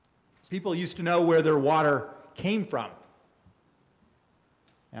 People used to know where their water came from.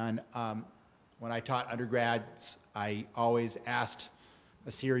 And when I taught undergrads, I always asked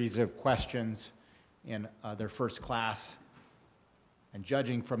a series of questions in their first class. And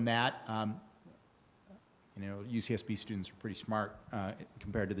judging from that, you know, UCSB students are pretty smart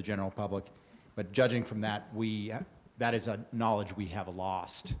compared to the general public. But judging from that, that is a knowledge we have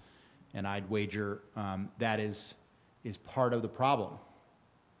lost. And I'd wager that is part of the problem.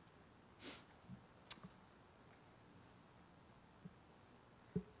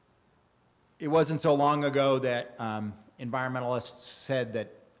 It wasn't so long ago that environmentalists said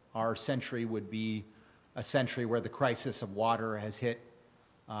that our century would be a century where the crisis of water has hit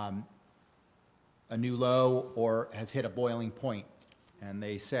a new low or has hit a boiling point. And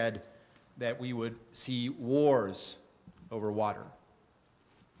they said that we would see wars over water.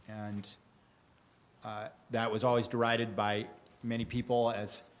 And that was always derided by many people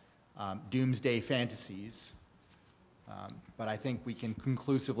as doomsday fantasies. But I think we can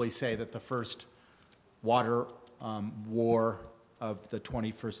conclusively say that the first water war of the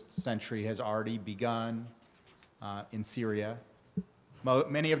 21st century has already begun in Syria.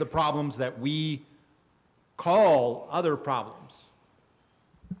 Many of the problems that we call other problems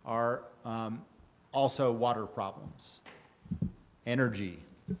are also water problems. Energy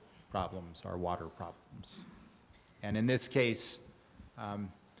problems are water problems. And in this case,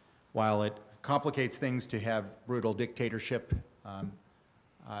 while it complicates things to have brutal dictatorship,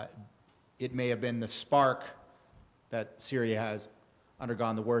 it may have been the spark that Syria has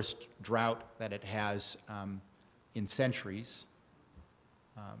undergone the worst drought that it has in centuries,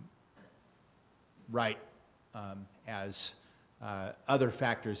 as other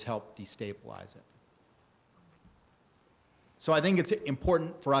factors help destabilize it. So I think it's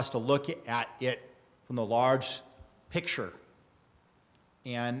important for us to look at it from the large picture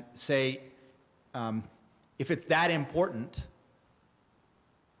and say, if it's that important,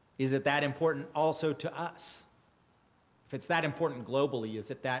 is it that important also to us? If it's that important globally, is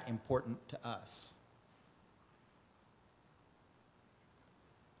it that important to us?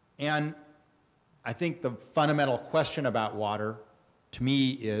 And I think the fundamental question about water, to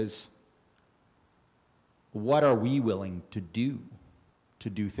me, is what are we willing to do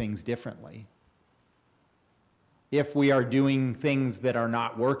things differently? If we are doing things that are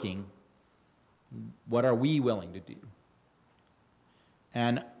not working, what are we willing to do?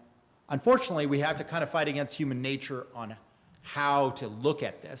 And unfortunately, we have to kind of fight against human nature on how to look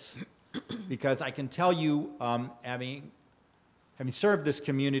at this, because I can tell you, having served this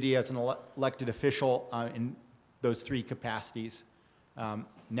community as an elected official in those three capacities,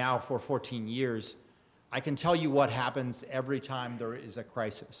 now for 14 years, I can tell you what happens every time there is a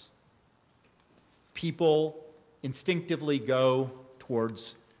crisis. People instinctively go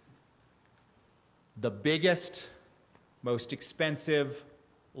towards the biggest, most expensive,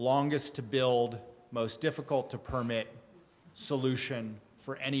 longest to build, most difficult to permit solution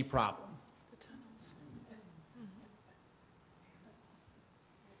for any problem.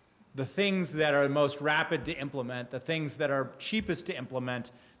 The things that are most rapid to implement, the things that are cheapest to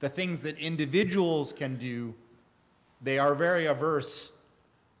implement, the things that individuals can do, they are very averse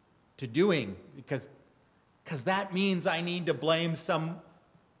to doing, because that means I need to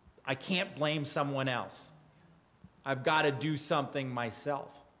I can't blame someone else. I've got to do something myself.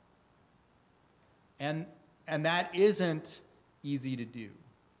 And that isn't easy to do.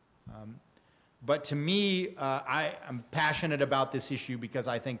 But to me, I'm passionate about this issue because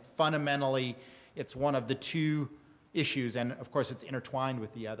I think fundamentally it's one of the two issues, and of course it's intertwined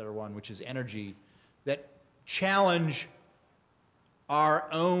with the other one, which is energy, that challenge our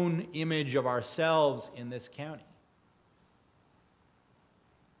own image of ourselves in this county.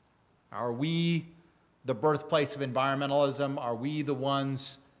 Are we the birthplace of environmentalism? Are we the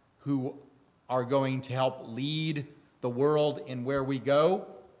ones who are going to help lead the world in where we go?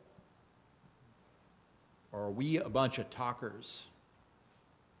 Or are we a bunch of talkers?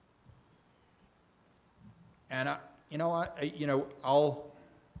 And I'll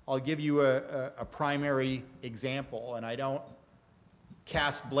give you a primary example, and I don't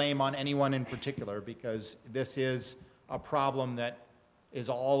cast blame on anyone in particular, because this is a problem that is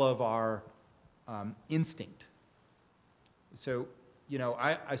all of our instinct. So,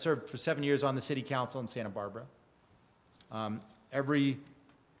 I served for 7 years on the city council in Santa Barbara.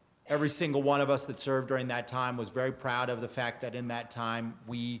 Every single one of us that served during that time was very proud of the fact that in that time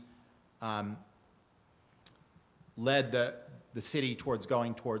we led the city towards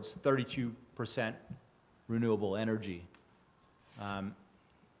going towards 32% renewable energy.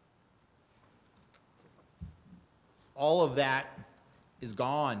 All of that is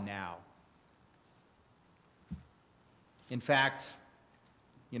gone now. In fact,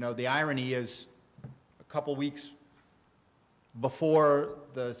 the irony is a couple weeks before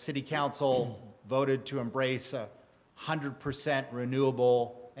the city council voted to embrace a 100%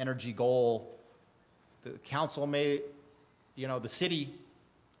 renewable energy goal, the council the city,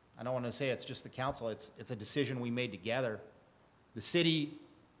 I don't want to say it's just the council, it's a decision we made together. The city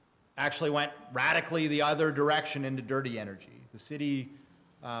actually went radically the other direction into dirty energy. The city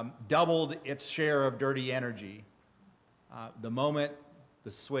doubled its share of dirty energy the moment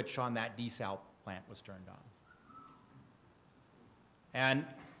the switch on that desal plant was turned on. And,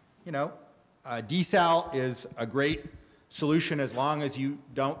 desal is a great solution as long as you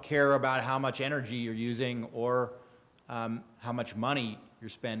don't care about how much energy you're using or how much money you're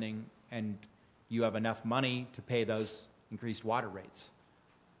spending, and you have enough money to pay those increased water rates.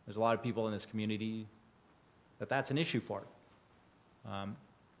 There's a lot of people in this community that's an issue for.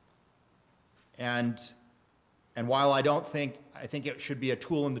 And while I think it should be a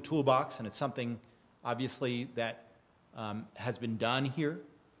tool in the toolbox, and it's something obviously that has been done here.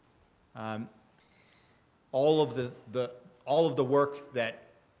 All of the work that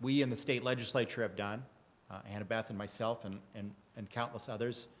we in the state legislature have done, Hannah-Beth and myself and countless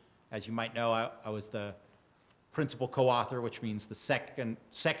others. As you might know, I was the principal co-author, which means the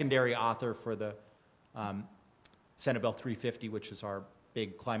secondary author for the Senate Bill 350, which is our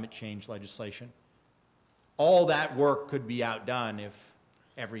big climate change legislation. All that work could be outdone if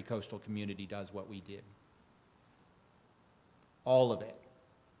every coastal community does what we did. all of it.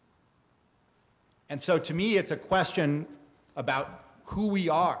 And so to me, it's a question about who we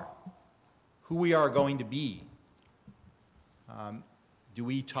are going to be. Do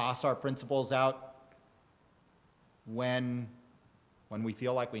we toss our principles out when we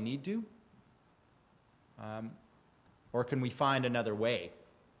feel like we need to? Or can we find another way?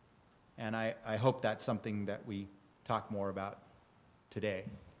 And I hope that's something that we talk more about today.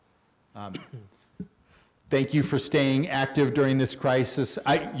 Thank you for staying active during this crisis.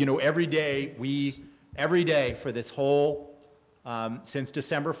 Every day for this whole, since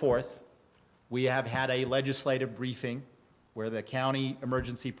December 4th, we have had a legislative briefing where the county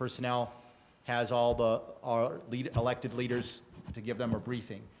emergency personnel has all our elected leaders to give them a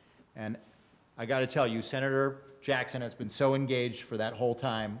briefing. And I got to tell you, Senator Jackson has been so engaged for that whole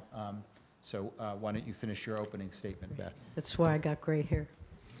time. So why don't you finish your opening statement, Beth? That's why I got gray hair.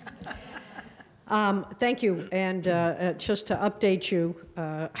 Thank you. And just to update you,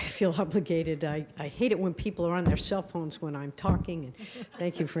 I feel obligated. I hate it when people are on their cell phones when I'm talking, and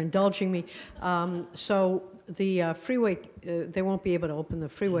thank you for indulging me. So the freeway, they won't be able to open the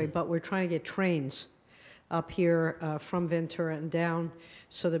freeway, but we're trying to get trains up here from Ventura and down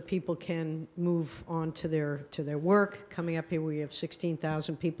so that people can move on to their work. Coming up here, we have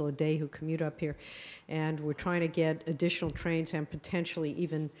 16,000 people a day who commute up here, and we're trying to get additional trains and potentially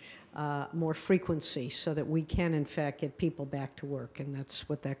even more frequency so that we can, in fact, get people back to work, and that's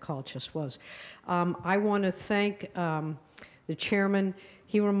what that call just was. I want to thank the chairman.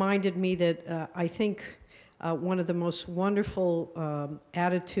 He reminded me that I think one of the most wonderful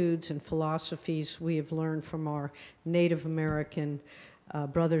attitudes and philosophies we have learned from our Native American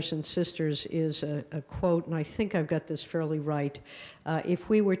brothers and sisters is a quote, and I think I've got this fairly right. If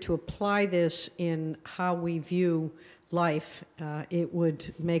we were to apply this in how we view life, it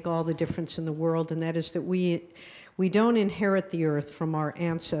would make all the difference in the world, and that is that we don't inherit the earth from our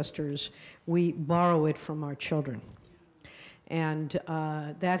ancestors, we borrow it from our children. And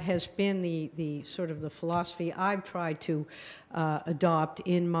that has been the sort of the philosophy I've tried to adopt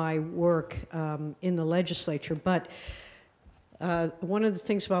in my work in the legislature. But one of the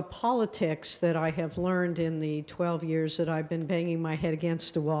things about politics that I have learned in the 12 years that I've been banging my head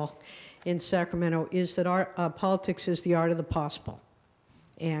against the wall in Sacramento is that our politics is the art of the possible.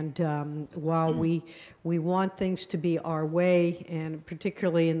 And while we want things to be our way, and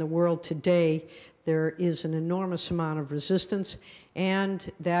particularly in the world today, there is an enormous amount of resistance,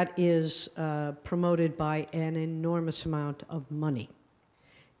 and that is promoted by an enormous amount of money.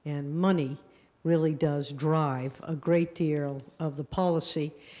 And money really does drive a great deal of the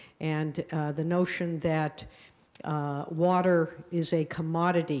policy, and the notion that water is a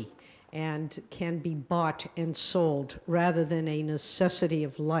commodity and can be bought and sold rather than a necessity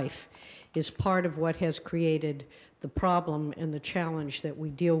of life is part of what has created the problem and the challenge that we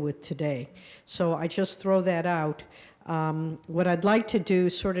deal with today. So I just throw that out. What I'd like to do,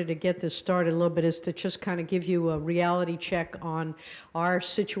 sort of to get this started a little bit, is to just kind of give you a reality check on our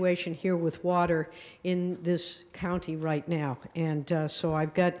situation here with water in this county right now. And so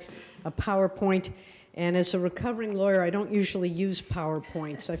I've got a PowerPoint. And as a recovering lawyer, I don't usually use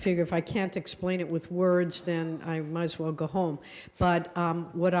PowerPoints. I figure if I can't explain it with words, then I might as well go home. But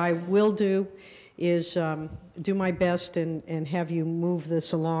what I will do is do my best and have you move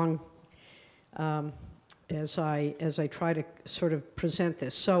this along as I try to sort of present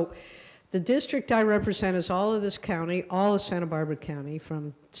this. So the district I represent is all of this county, all of Santa Barbara County,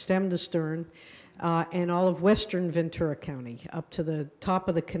 from stem to stern, and all of western Ventura County, up to the top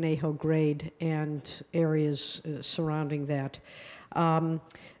of the Conejo Grade and areas surrounding that.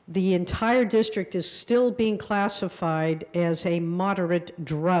 The entire district is still being classified as a moderate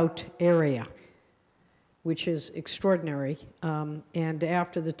drought area, which is extraordinary. And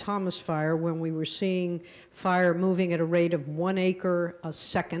after the Thomas fire, when we were seeing fire moving at a rate of 1 acre a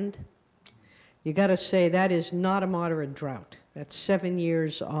second, you got to say that is not a moderate drought. That's 7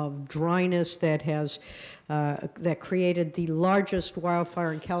 years of dryness that has that created the largest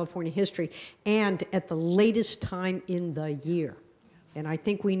wildfire in California history, and at the latest time in the year. And I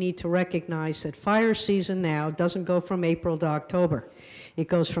think we need to recognize that fire season now doesn't go from April to October. It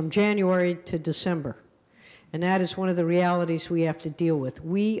goes from January to December. And that is one of the realities we have to deal with.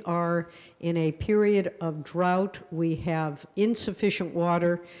 We are in a period of drought. We have insufficient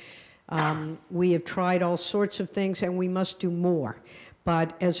water. We have tried all sorts of things, and we must do more.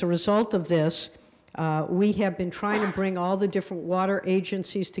 But as a result of this, we have been trying to bring all the different water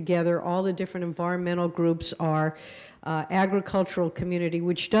agencies together, all the different environmental groups, our agricultural community,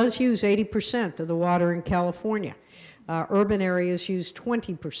 which does use 80% of the water in California. Urban areas use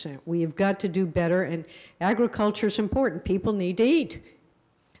 20%. We have got to do better, and agriculture is important. People need to eat.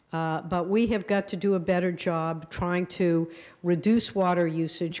 But we have got to do a better job trying to reduce water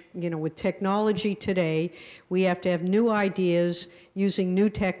usage. You know, with technology today, we have to have new ideas using new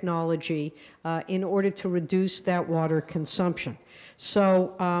technology in order to reduce that water consumption.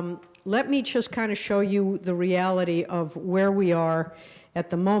 So let me just kind of show you the reality of where we are at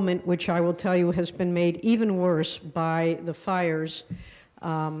the moment, which I will tell you has been made even worse by the fires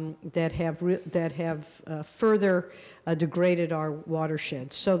that have further degraded our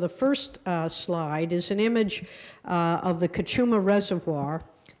watersheds. So the first slide is an image of the Kachuma Reservoir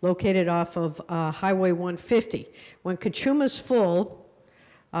located off of Highway 150. When Kachuma's full,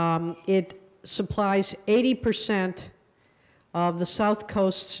 it supplies 80% of the South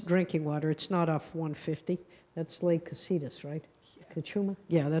Coast's drinking water. It's not off 150. That's Lake Casitas, right? Kachuma?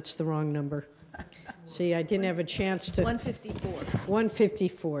 Yeah, that's the wrong number. See, I didn't have a chance to... 154.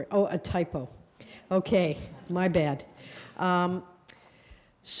 154. Oh, a typo. Okay, my bad.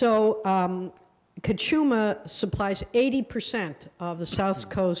 Kachuma supplies 80% of the South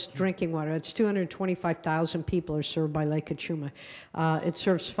Coast drinking water. That's 225,000 people are served by Lake Kachuma. It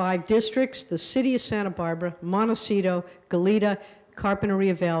serves 5 districts: the city of Santa Barbara, Montecito, Goleta,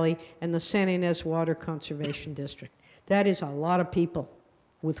 Carpinteria Valley, and the San Ynez Water Conservation District. That is a lot of people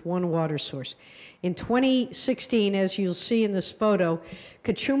with one water source. In 2016, as you'll see in this photo,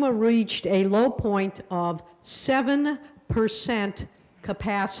 Kachuma reached a low point of 7%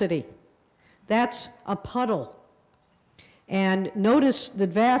 capacity. That's a puddle. And notice the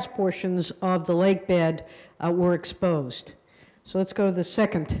vast portions of the lake bed were exposed. So let's go to the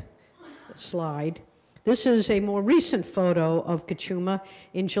second slide. This is a more recent photo of Kachuma.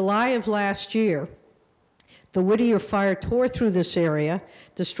 In July of last year, the Whittier fire tore through this area,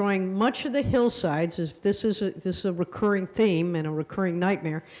 destroying much of the hillsides. This is a recurring theme and a recurring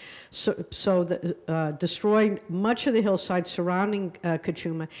nightmare. Destroyed much of the hillsides surrounding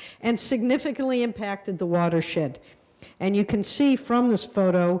Kachuma and significantly impacted the watershed. And you can see from this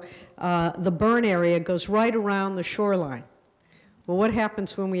photo, the burn area goes right around the shoreline. Well, what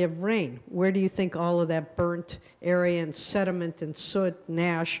happens when we have rain? Where do you think all of that burnt area and sediment and soot and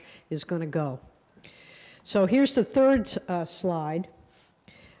ash is going to go? So here's the third slide.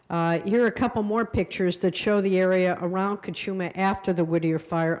 Here are a couple more pictures that show the area around Kachuma after the Whittier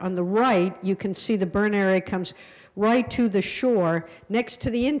fire. On the right, you can see the burn area comes right to the shore next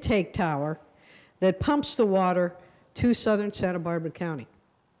to the intake tower that pumps the water to southern Santa Barbara County.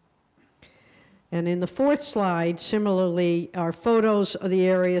 And in the fourth slide, similarly, are photos of the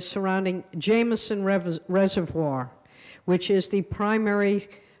area surrounding Jameson Reservoir, which is the primary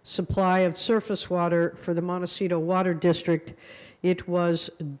supply of surface water for the Montecito Water District. It was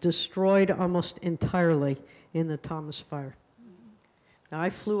destroyed almost entirely in the Thomas Fire. Now, I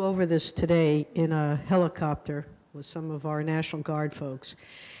flew over this today in a helicopter with some of our National Guard folks,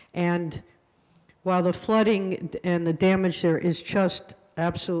 and while the flooding and the damage there is just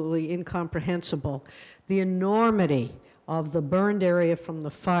absolutely incomprehensible, the enormity of the burned area from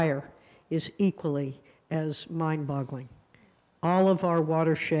the fire is equally as mind-boggling. All of our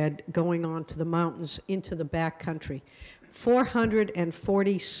watershed going on to the mountains into the back country.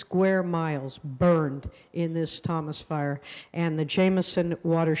 440 square miles burned in this Thomas fire, and the Jameson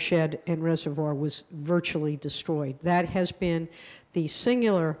watershed and reservoir was virtually destroyed. That has been the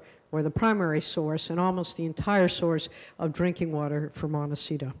singular or the primary source and almost the entire source of drinking water for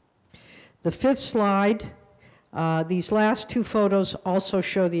Montecito. The fifth slide, these last two photos also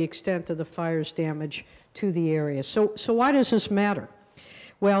show the extent of the fire's damage to the area. So why does this matter?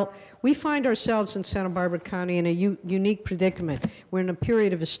 Well, we find ourselves in Santa Barbara County in a unique predicament. We're in a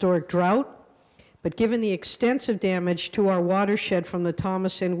period of historic drought, but given the extensive damage to our watershed from the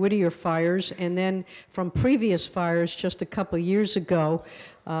Thomas and Whittier fires, and then from previous fires just a couple of years ago,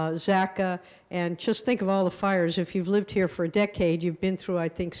 Zaka, and just think of all the fires. If you've lived here for a decade, you've been through, I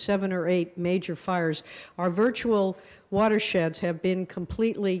think, 7 or 8 major fires. Our virtual watersheds have been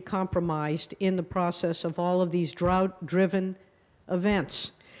completely compromised in the process of all of these drought-driven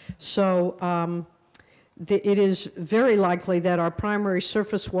events. So it is very likely that our primary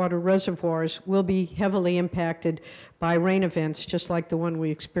surface water reservoirs will be heavily impacted by rain events, just like the one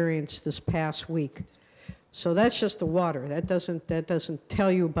we experienced this past week. So that's just the water. That doesn't tell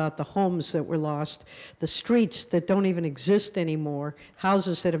you about the homes that were lost, the streets that don't even exist anymore,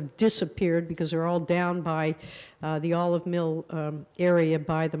 houses that have disappeared because they're all down by the Olive Mill area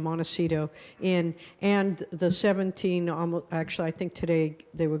by the Montecito Inn, and the 17, actually I think today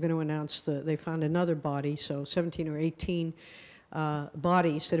they were going to announce they found another body, so 17 or 18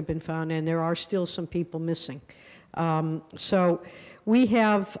 bodies that have been found, and there are still some people missing. So we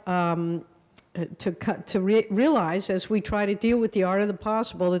have realize, as we try to deal with the art of the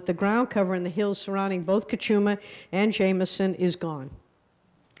possible, that the ground cover in the hills surrounding both Kachuma and Jameson is gone.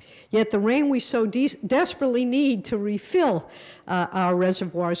 Yet the rain we so desperately need to refill our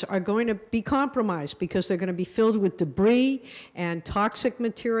reservoirs are going to be compromised because they're going to be filled with debris and toxic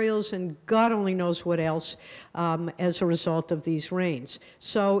materials and God only knows what else as a result of these rains.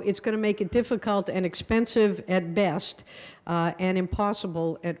 So it's going to make it difficult and expensive at best and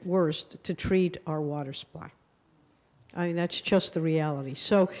impossible at worst to treat our water supply. I mean, that's just the reality.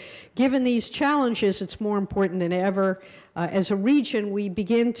 So given these challenges, it's more important than ever. As a region, we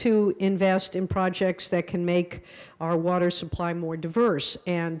begin to invest in projects that can make our water supply more diverse.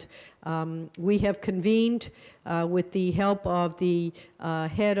 And we have convened with the help of the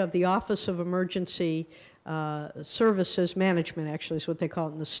head of the Office of Emergency Services Management, actually is what they call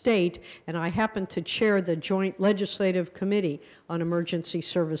it in the state, and I happen to chair the Joint Legislative Committee on Emergency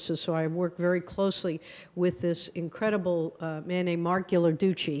Services, so I work very closely with this incredible man named Mark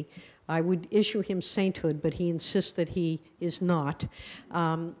Ghilarducci. I would issue him sainthood, but he insists that he is not.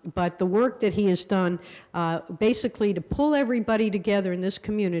 But the work that he has done, basically to pull everybody together in this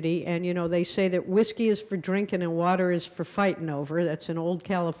community, and you know, they say that whiskey is for drinking and water is for fighting over. That's an old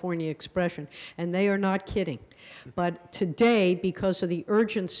California expression, and they are not kidding. But today, because of the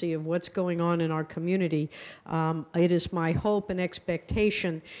urgency of what's going on in our community, it is my hope and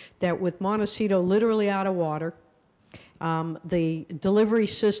expectation that with Montecito literally out of water, the delivery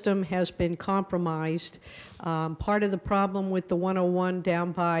system has been compromised. Part of the problem with the 101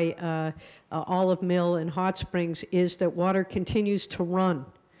 down by Olive Mill and Hot Springs is that water continues to run.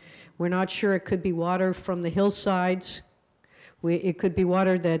 We're not sure. It could be water from the hillsides. It could be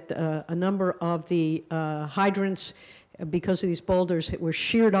water that a number of the hydrants, because of these boulders, were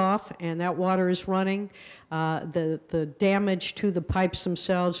sheared off, and that water is running. The damage to the pipes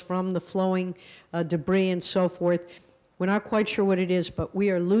themselves from the flowing debris and so forth. We're not quite sure what it is, but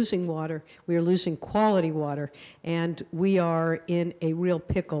we are losing water. We are losing quality water, and we are in a real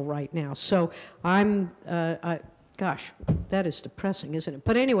pickle right now. So gosh, that is depressing, isn't it?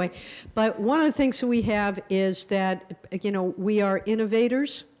 But anyway, but one of the things that we have is that, you know, we are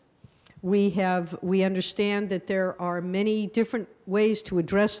innovators. We understand that there are many different ways to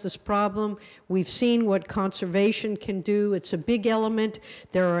address this problem. We've seen what conservation can do. It's a big element.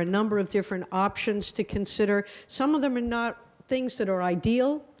 There are a number of different options to consider. Some of them are not things that are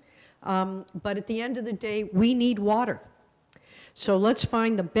ideal, but at the end of the day, we need water. So let's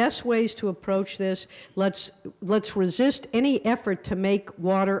find the best ways to approach this. Let's resist any effort to make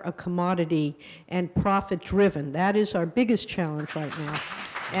water a commodity and profit-driven. That is our biggest challenge right now.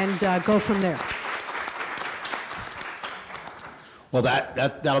 And go from there. Well,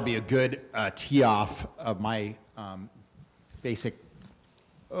 that'll be a good tee-off of my basic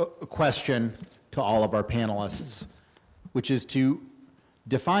question to all of our panelists, which is to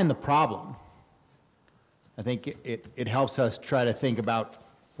define the problem. I think it helps us try to think about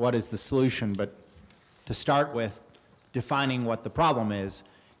what is the solution, but to start with, defining what the problem is.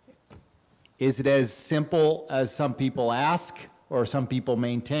 Is it as simple as some people ask or some people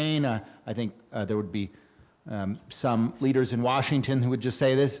maintain? I think there would be some leaders in Washington who would just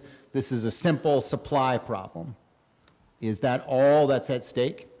say this is a simple supply problem. Is that all that's at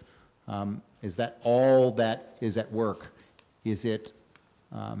stake? Is that all that is at work? Is that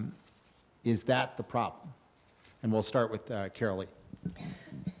the problem? And we'll start with Carol Lee.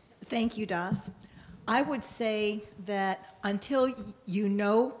 Thank you, Das. I would say that until you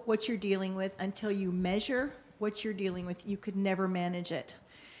know what you're dealing with, until you measure what you're dealing with, you could never manage it.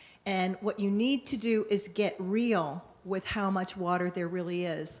 And what you need to do is get real with how much water there really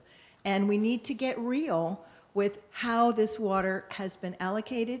is. And we need to get real with how this water has been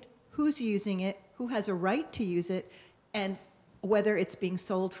allocated, who's using it, who has a right to use it, and whether it's being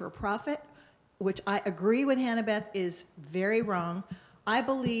sold for a profit, which I agree with Hannah-Beth is very wrong. I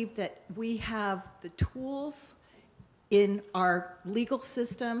believe that we have the tools in our legal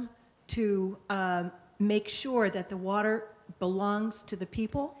system to make sure that the water belongs to the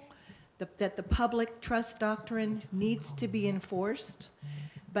people, that the public trust doctrine needs to be enforced.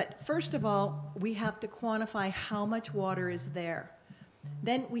 But first of all, we have to quantify how much water is there.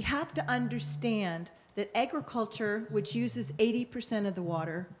 Then we have to understand that agriculture, which uses 80% of the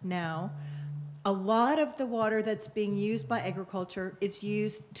water now, a lot of the water that's being used by agriculture is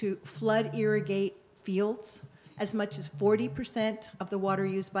used to flood irrigate fields. As much as 40% of the water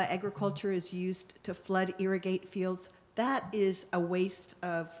used by agriculture is used to flood irrigate fields. That is a waste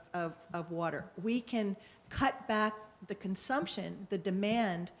of water. We can cut back the consumption, the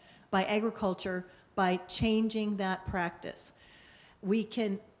demand by agriculture by changing that practice. We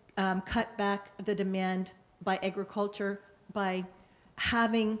can cut back the demand by agriculture by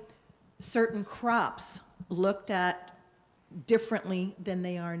having certain crops looked at differently than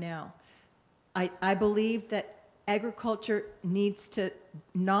they are now. I believe that agriculture needs to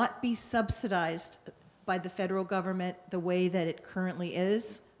not be subsidized by the federal government the way that it currently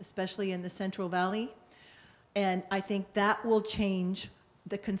is, especially in the Central Valley. And I think that will change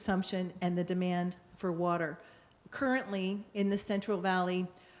the consumption and the demand for water. Currently, in the Central Valley,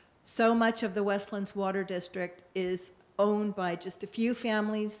 so much of the Westlands Water District is owned by just a few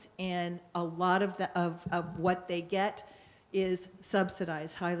families, and a lot of what they get is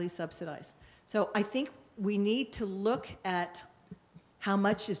subsidized, highly subsidized. So I think we need to look at how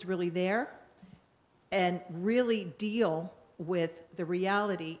much is really there and really deal with the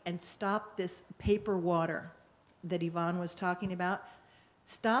reality and stop this paper water that Yvonne was talking about.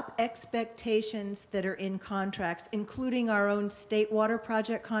 Stop expectations that are in contracts, including our own state water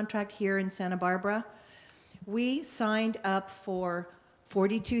project contract here in Santa Barbara. We signed up for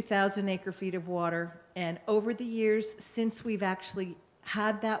 42,000 acre-feet of water, and over the years, since we've actually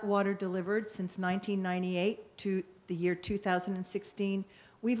had that water delivered, since 1998 to the year 2016,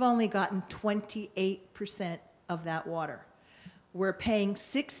 we've only gotten 28% of that water. We're paying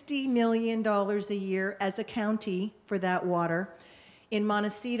 $60 million a year as a county for that water. In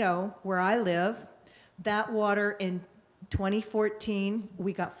Montecito, where I live, that water in 2014,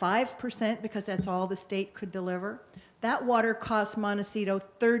 we got 5% because that's all the state could deliver. That water cost Montecito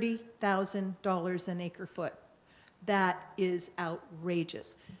 $30,000 an acre foot. That is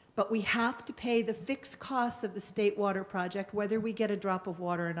outrageous. But we have to pay the fixed costs of the state water project, whether we get a drop of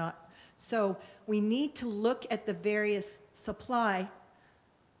water or not. So we need to look at the various supply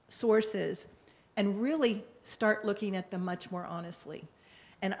sources and really start looking at them much more honestly.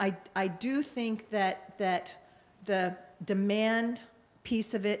 And I do think that the demand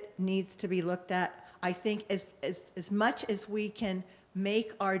piece of it needs to be looked at. I think as much as we can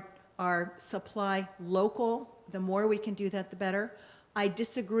make our supply local, the more we can do that, the better. I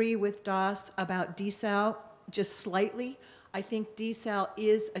disagree with Doss about desal just slightly. I think desal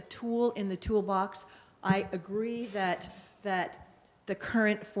is a tool in the toolbox. I agree that the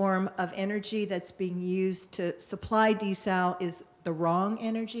current form of energy that's being used to supply desal is the wrong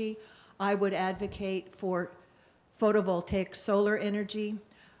energy. I would advocate for photovoltaic solar energy.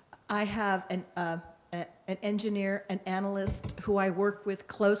 I have an engineer, an analyst who I work with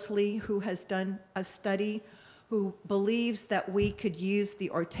closely, who has done a study, who believes that we could use the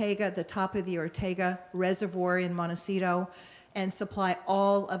Ortega, the top of the Ortega reservoir in Montecito, and supply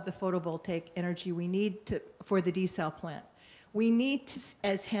all of the photovoltaic energy we need for the desal plant. We need to,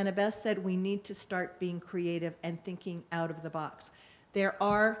 as Hannah-Beth said, we need to start being creative and thinking out of the box. There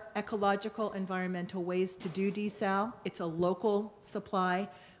are ecological, environmental ways to do desal. It's a local supply.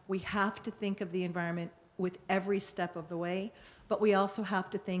 We have to think of the environment with every step of the way, but we also have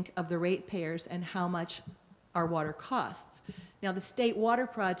to think of the ratepayers and how much our water costs. Now, the state water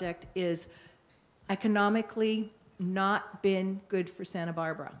project is economically not been good for Santa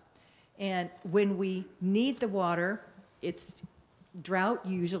Barbara. And when we need the water, it's drought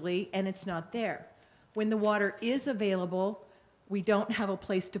usually, and it's not there. When the water is available, we don't have a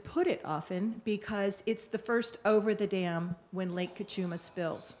place to put it often because it's the first over the dam when Lake Kachuma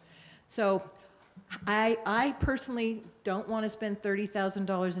spills. So I personally don't want to spend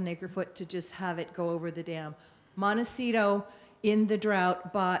 $30,000 an acre foot to just have it go over the dam. Montecito, in the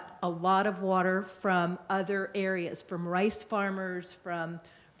drought, bought a lot of water from other areas, from rice farmers, from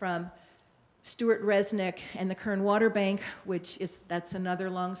Stuart Resnick and the Kern Water Bank, that's another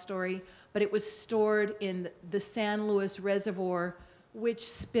long story, but it was stored in the San Luis Reservoir, which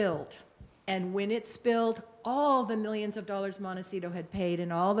spilled. And when it spilled, all the millions of dollars Montecito had paid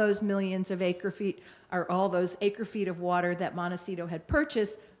and all those millions of acre-feet, or all those acre-feet of water that Montecito had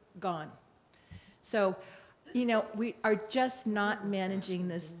purchased, gone. So, you know, we are just not managing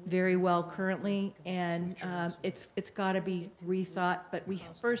this very well currently, and it's got to be rethought, but we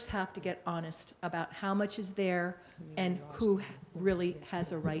first have to get honest about how much is there and who really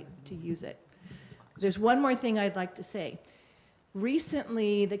has a right to use it. There's one more thing I'd like to say.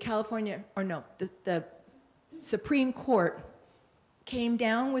 Recently, the Supreme Court came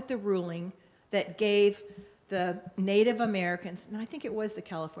down with the ruling that gave the Native Americans, and I think it was the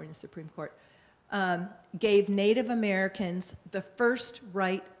California Supreme Court, gave Native Americans the first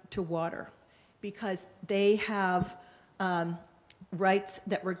right to water because they have rights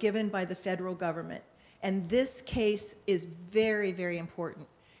that were given by the federal government. And this case is very, very important.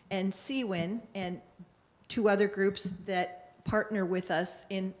 And CWIN and two other groups that partner with us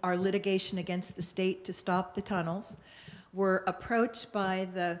in our litigation against the state to stop the tunnels, were approached by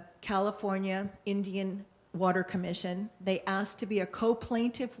the California Indian Water Commission. They asked to be a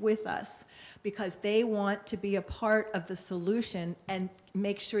co-plaintiff with us because they want to be a part of the solution and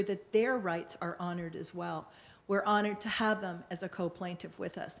make sure that their rights are honored as well. We're honored to have them as a co-plaintiff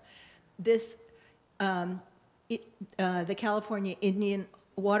with us. This, the California Indian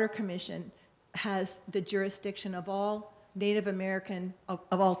Water Commission has the jurisdiction of all Native American, of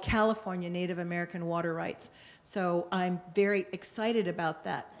all California Native American water rights. So I'm very excited about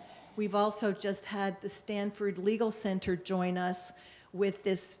that. We've also just had the Stanford Legal Center join us with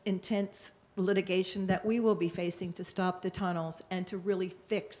this intense litigation that we will be facing to stop the tunnels and to really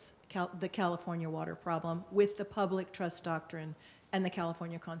fix the California water problem with the public trust doctrine and the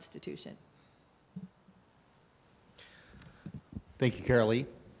California Constitution. Thank you, Carolee.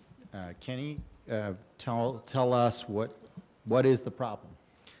 Kenny, tell us what is the problem?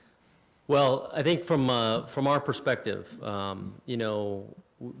 Well, I think from our perspective, you know,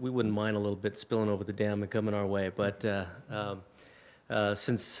 we wouldn't mind a little bit spilling over the dam and coming our way, but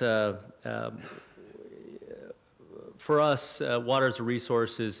since for us, water as a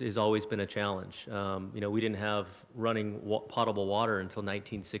resource has always been a challenge. You know, we didn't have running potable water until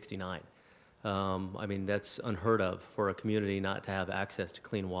 1969. I mean, that's unheard of for a community not to have access to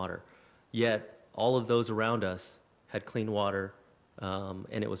clean water. Yet, all of those around us had clean water,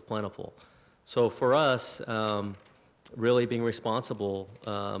 and it was plentiful. So for us, really being responsible,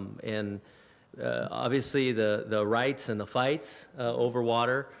 and obviously the rights and the fights over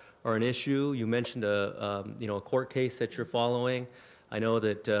water are an issue. You mentioned you know, a court case that you're following. I know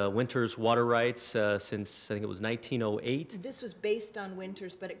that Winters' water rights since I think it was 1908. This was based on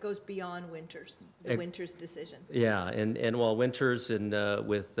Winters, but it goes beyond Winters, the Winters decision. Yeah, and while Winters and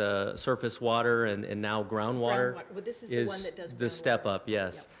with surface water and now groundwater, well, this is the one that does the step up,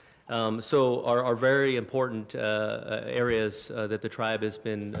 yes. Yep. So are very important areas that the tribe has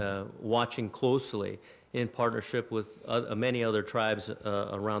been watching closely in partnership with many other tribes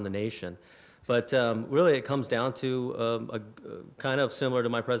around the nation. But really it comes down to kind of similar to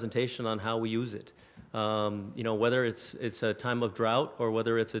my presentation on how we use it. You know, whether it's a time of drought or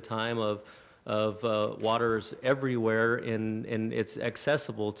whether it's a time of waters everywhere and it's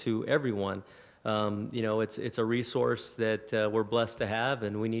accessible to everyone. You know, it's a resource that we're blessed to have,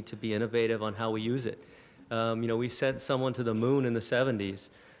 and we need to be innovative on how we use it. You know, we sent someone to the moon in the 70s.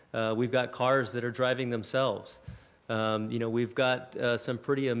 We've got cars that are driving themselves. You know, we've got some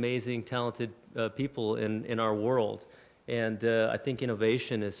pretty amazing, talented people in our world. And I think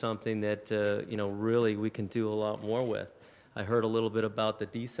innovation is something that, you know, really we can do a lot more with. I heard a little bit about the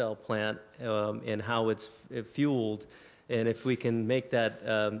D-cell plant and how it's fueled. And if we can make that,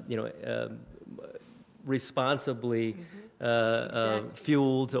 you know, responsibly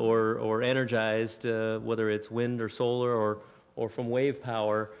fueled or energized, whether it's wind or solar or from wave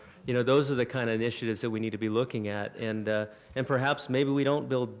power, you know, those are the kind of initiatives that we need to be looking at. And perhaps maybe we don't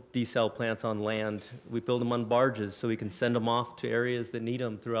build D-cell plants on land. We build them on barges so we can send them off to areas that need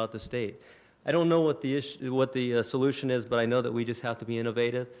them throughout the state. I don't know what the solution is, but I know that we just have to be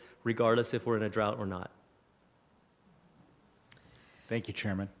innovative, regardless if we're in a drought or not. Thank you,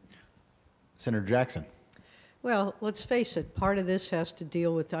 Chairman. Senator Jackson. Well, let's face it, part of this has to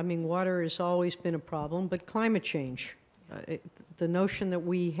deal with, I mean, water has always been a problem, but climate change. The notion that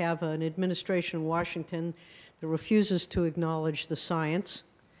we have an administration in Washington that refuses to acknowledge the science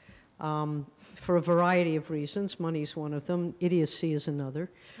for a variety of reasons, money's one of them, idiocy is another,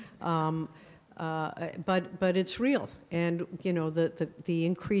 but it's real. And, you know, the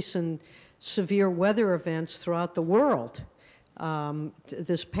increase in severe weather events throughout the world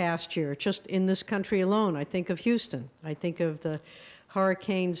this past year, just in this country alone. I think of Houston. I think of the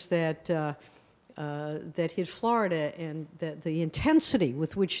hurricanes that hit Florida and the intensity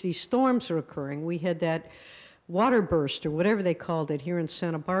with which these storms are occurring. We had that water burst, or whatever they called it, here in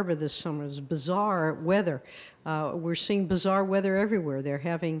Santa Barbara this summer. It was bizarre weather. We're seeing bizarre weather everywhere. They're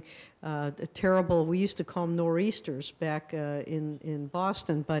having terrible, we used to call them nor'easters back in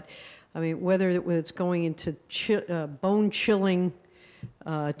Boston, but I mean, whether it's going into bone-chilling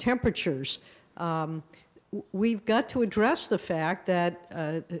temperatures, we've got to address the fact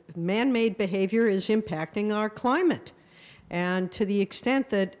that man-made behavior is impacting our climate. And to the extent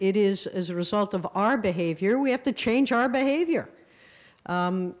that it is as a result of our behavior, we have to change our behavior.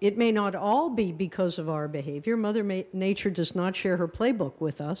 It may not all be because of our behavior. Mother Nature does not share her playbook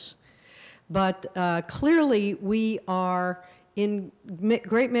with us. But clearly, we are in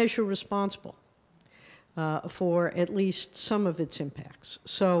great measure responsible for at least some of its impacts.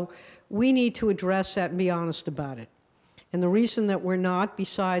 So we need to address that and be honest about it. And the reason that we're not,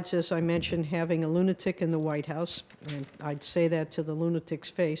 besides, as I mentioned, having a lunatic in the White House, and I'd say that to the lunatic's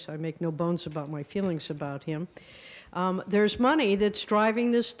face, I make no bones about my feelings about him, there's money that's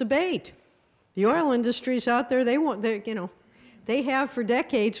driving this debate. The oil industry's out there, they have for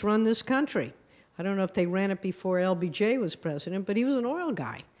decades run this country. I don't know if they ran it before LBJ was president, but he was an oil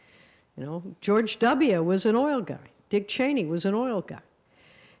guy. George W. was an oil guy. Dick Cheney was an oil guy.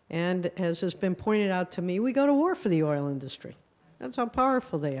 And as has been pointed out to me, we go to war for the oil industry. That's how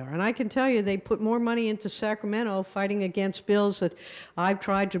powerful they are. And I can tell you, they put more money into Sacramento fighting against bills that I've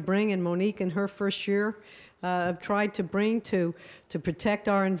tried to bring, and Monique in her first year have tried to bring to protect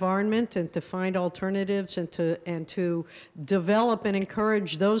our environment and to find alternatives and to develop and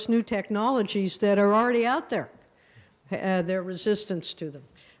encourage those new technologies that are already out there, their resistance to them.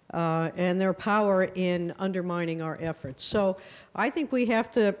 And their power in undermining our efforts. So I think we have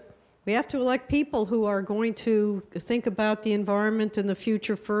to elect people who are going to think about the environment and the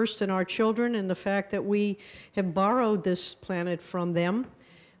future first, and our children, and the fact that we have borrowed this planet from them.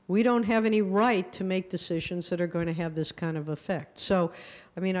 We don't have any right to make decisions that are going to have this kind of effect. So,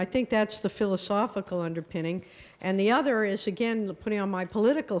 I think that's the philosophical underpinning. And the other is, again, putting on my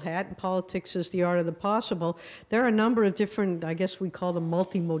political hat, and politics is the art of the possible. There are a number of different, I guess we call them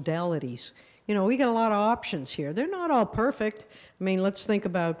multimodalities. We got a lot of options here. They're not all perfect. Let's think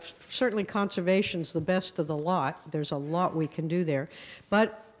about, certainly conservation's the best of the lot. There's a lot we can do there.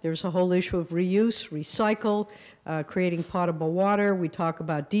 But there's a whole issue of reuse, recycle, creating potable water. We talk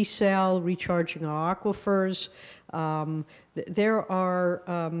about desal, recharging our aquifers. There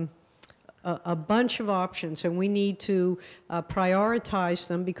are a bunch of options, and we need to prioritize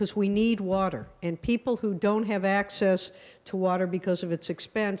them because we need water. And people who don't have access to water because of its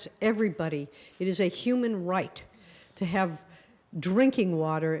expense, everybody, it is a human right to have drinking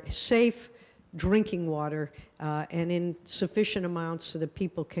water, safe drinking water, and in sufficient amounts so that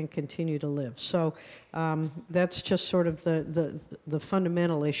people can continue to live. So that's just sort of the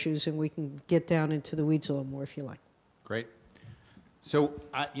fundamental issues, and we can get down into the weeds a little more if you like. Great. So,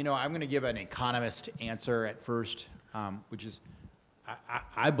 I'm going to give an economist answer at first, which is,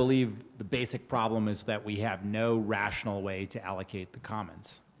 I believe the basic problem is that we have no rational way to allocate the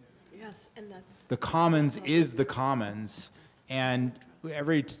commons. Yes, and that's... The commons is the commons, and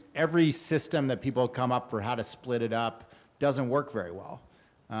every system that people come up for how to split it up doesn't work very well.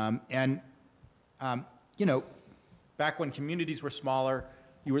 Back when communities were smaller,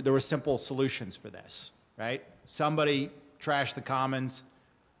 there were simple solutions for this, right? Somebody trashed the commons,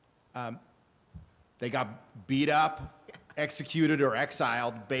 they got beat up, executed, or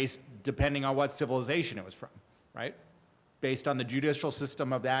exiled depending on what civilization it was from, right? Based on the judicial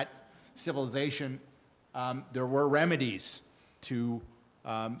system of that civilization, there were remedies to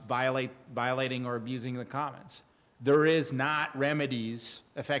violating or abusing the commons. There is not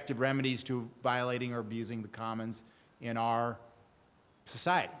effective remedies to violating or abusing the commons in our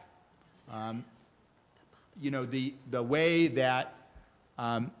society. The way that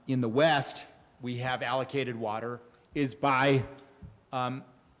in the West we have allocated water is by how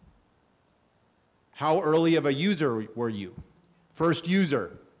early of a user were you. First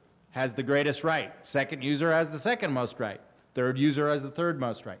user has the greatest right. Second user has the second most right. Third user has the third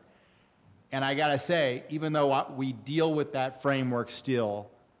most right. And I gotta say, even though we deal with that framework still,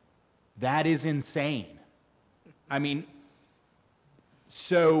 that is insane.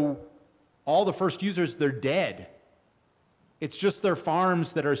 So all the first users, they're dead. It's just their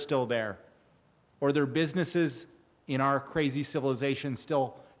farms that are still there, or their businesses in our crazy civilization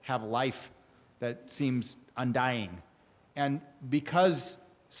still have life that seems undying. And because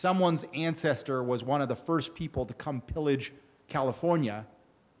someone's ancestor was one of the first people to come pillage California,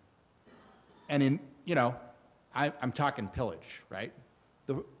 and I'm talking pillage, right?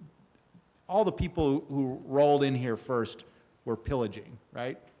 All the people who rolled in here first were pillaging,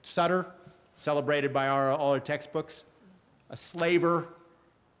 right? Sutter, celebrated by all our textbooks, a slaver,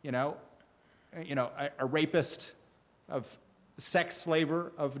 a rapist, sex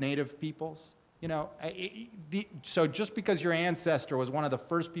slaver of native peoples. So just because your ancestor was one of the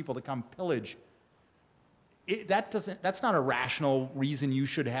first people to come pillage, that's not a rational reason you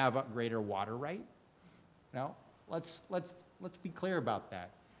should have a greater water right. Let's be clear about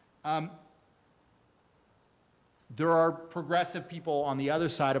that. There are progressive people on the other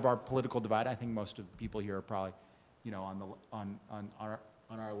side of our political divide. I think most of the people here are probably, on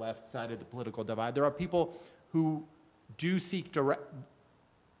our left side of the political divide. There are people who do seek to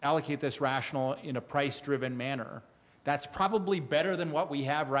allocate this rational in a price-driven manner. That's probably better than what we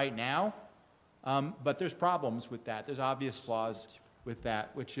have right now, but there's problems with that. There's obvious flaws with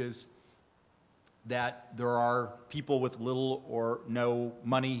that, which is that there are people with little or no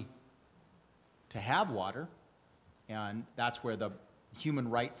money to have water, and that's where the human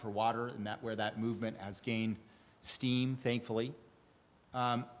right for water and where that movement has gained steam, thankfully.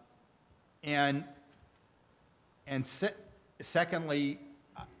 Secondly,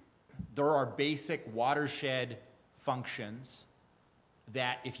 there are basic watershed functions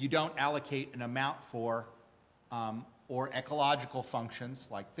that if you don't allocate an amount for, or ecological functions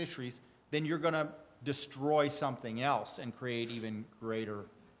like fisheries, then you're going to destroy something else and create even greater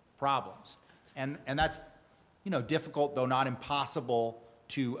problems. And that's, difficult, though not impossible,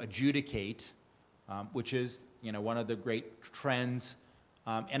 to adjudicate, which is, one of the great trends.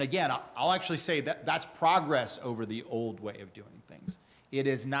 And again, I'll actually say that that's progress over the old way of doing things. It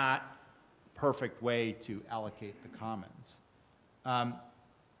is not a perfect way to allocate the commons. I'm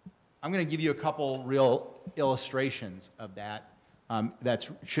going to give you a couple real illustrations of that that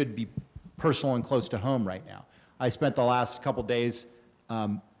should be personal and close to home right now. I spent the last couple days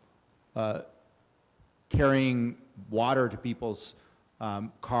carrying water to people's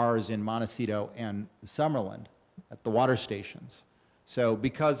cars in Montecito and Summerlin at the water stations. So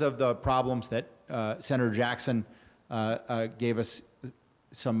because of the problems that Senator Jackson gave us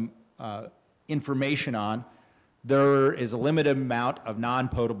some information on, there is a limited amount of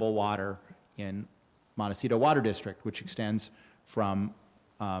non-potable water in Montecito Water District, which extends from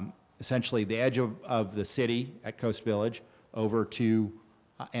essentially the edge of the city at Coast Village over to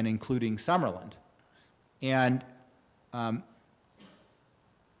and including Summerland. And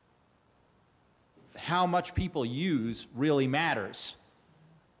how much people use really matters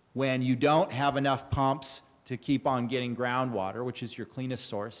when you don't have enough pumps to keep on getting groundwater, which is your cleanest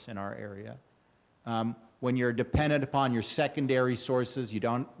source in our area. When you're dependent upon your secondary sources,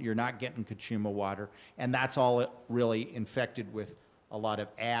 you're not getting Kachuma water, and that's all really infected with a lot of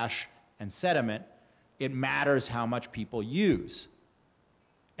ash and sediment. It matters how much people use.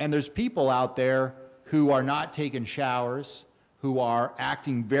 And there's people out there who are not taking showers, who are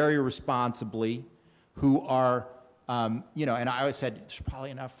acting very responsibly, who are, and I always said, it's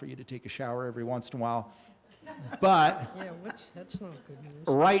probably enough for you to take a shower every once in a while. But that's not good news.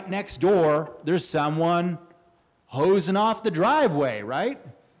 Right next door, there's someone hosing off the driveway, right?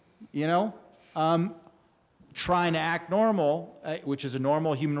 Trying to act normal, which is a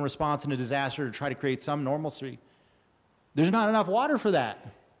normal human response in a disaster to try to create some normalcy. There's not enough water for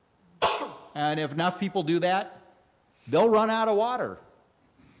that. And if enough people do that, they'll run out of water.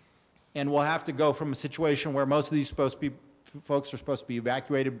 And we'll have to go from a situation where most of these folks are supposed to be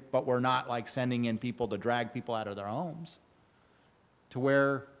evacuated, but we're not like sending in people to drag people out of their homes, to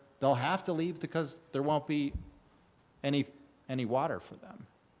where they'll have to leave because there won't be any water for them.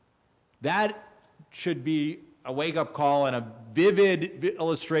 That should be a wake-up call and a vivid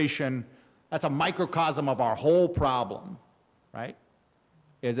illustration. That's a microcosm of our whole problem, right?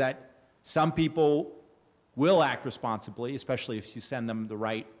 Is that some people will act responsibly, especially if you send them the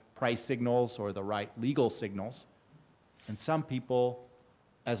right price signals or the right legal signals. And some people,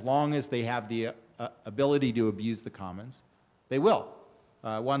 as long as they have the ability to abuse the commons, they will.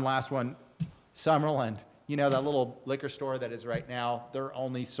 One last one, Summerland. That little liquor store that is right now their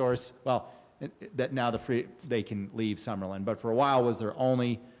only source, that now they can leave Summerland, but for a while was their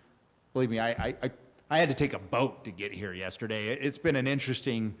only, believe me, I had to take a boat to get here yesterday. It's been an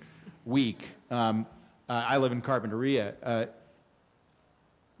interesting week. I live in Carpinteria.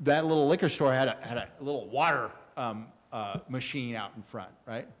 That little liquor store had a little water machine out in front,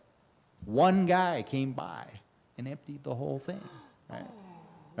 right? One guy came by and emptied the whole thing,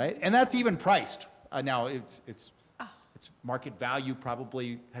 right? And that's even priced. Now its market value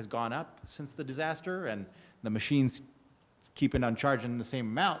probably has gone up since the disaster, and the machine's keeping on charging the same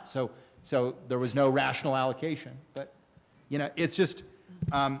amount. So there was no rational allocation. But it's just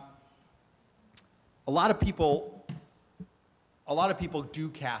a lot of people do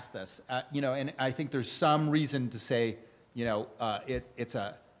cast this, and I think there's some reason to say, it's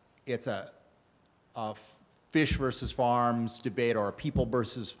a fish versus farms debate or a people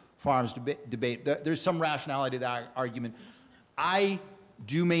versus farms debate. There's some rationality to that argument. I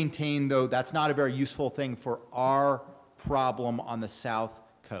do maintain, though, that's not a very useful thing for our problem on the South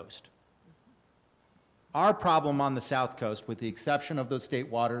Coast. Our problem on the South Coast, with the exception of the state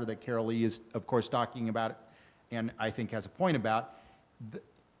water that Carol Lee is, of course, talking about, and I think has a point about,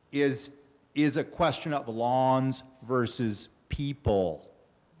 is a question of lawns versus people.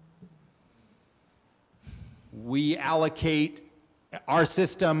 Our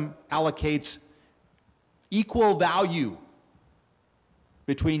system allocates equal value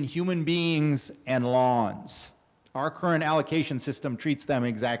between human beings and lawns. Our current allocation system treats them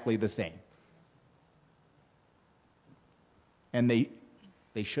exactly the same. and they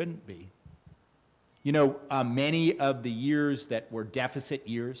shouldn't be. You know, many of the years that were deficit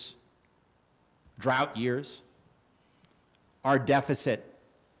years, drought years, our deficit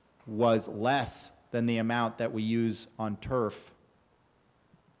was less than the amount that we use on turf.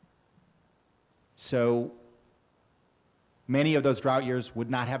 So many of those drought years would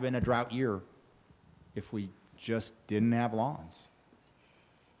not have been a drought year if we just didn't have lawns.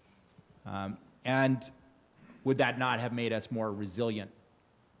 And would that not have made us more resilient?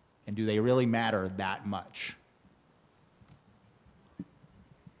 And do they really matter that much?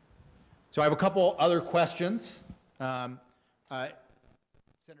 So I have a couple other questions. Senator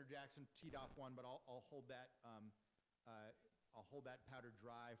Jackson teed off one, but I'll hold that. I'll hold that powder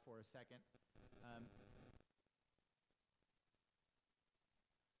dry for a second.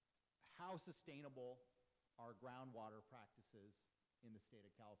 How sustainable are groundwater practices in the state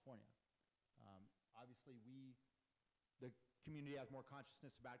of California? Obviously, the community has more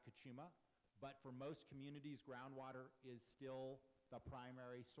consciousness about Kachuma, but for most communities, groundwater is still the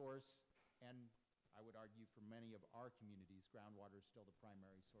primary source, and I would argue for many of our communities, groundwater is still the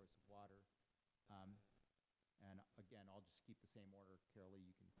primary source of water. And again, I'll just keep the same order. Carolee,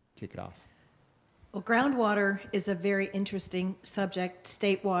 you can kick it off. Well, groundwater is a very interesting subject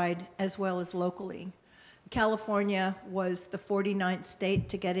statewide as well as locally. California was the 49th state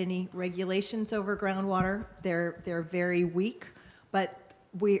to get any regulations over groundwater. They're very weak, but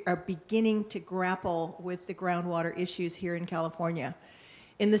we are beginning to grapple with the groundwater issues here in California.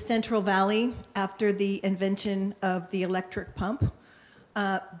 In the Central Valley, after the invention of the electric pump,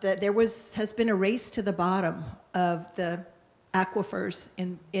 there has been a race to the bottom of the aquifers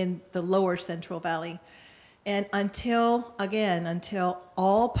in the lower Central Valley. And until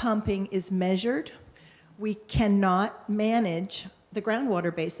all pumping is measured, we cannot manage the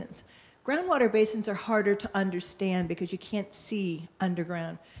groundwater basins. Groundwater basins are harder to understand because you can't see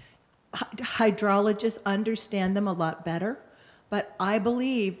underground. Hydrologists understand them a lot better, but I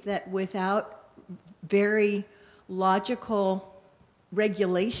believe that without very logical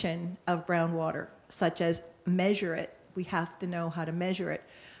regulation of groundwater, such as measure it, we have to know how to measure it,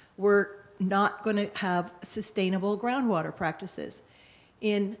 we're not going to have sustainable groundwater practices.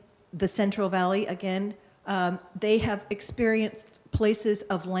 In the Central Valley, again, they have experienced places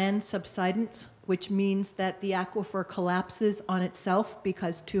of land subsidence, which means that the aquifer collapses on itself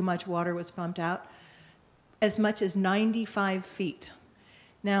because too much water was pumped out, as much as 95 feet.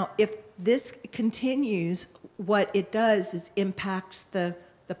 Now, if this continues, what it does is impacts the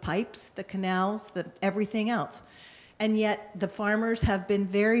pipes, the canals, everything else. And yet the farmers have been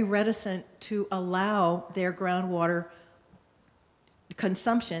very reticent to allow their groundwater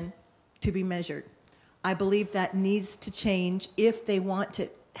consumption to be measured. I believe that needs to change if they want to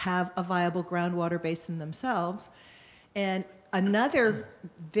have a viable groundwater basin themselves. And another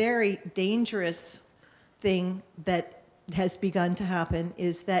very dangerous thing that has begun to happen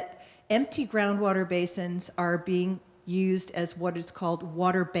is that empty groundwater basins are being used as what is called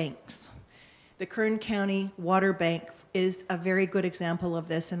water banks. The Kern County Water Bank is a very good example of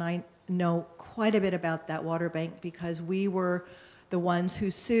this, and I know quite a bit about that water bank because we were the ones who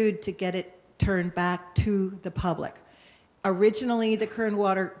sued to get it turned back to the public. Originally, the Kern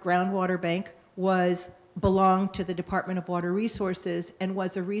Groundwater Bank belonged to the Department of Water Resources and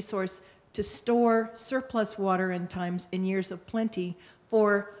was a resource to store surplus water in years of plenty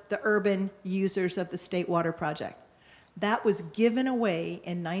for the urban users of the State Water Project. That was given away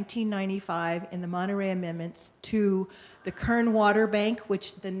in 1995 in the Monterey Amendments to the Kern Water Bank,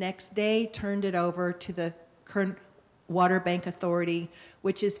 which the next day turned it over to the Kern Water Bank Authority,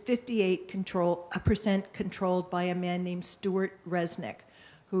 which is 58% controlled by a man named Stuart Resnick,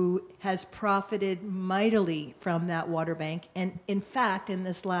 who has profited mightily from that water bank, and in fact, in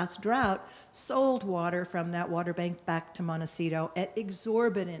this last drought, sold water from that water bank back to Montecito at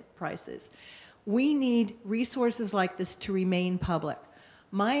exorbitant prices. We need resources like this to remain public.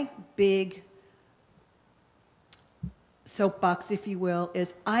 My big soapbox, if you will,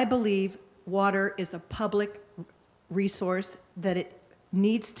 is I believe water is a public resource, that it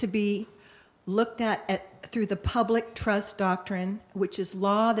needs to be looked at through the public trust doctrine, which is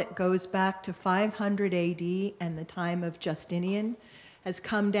law that goes back to 500 AD and the time of Justinian, has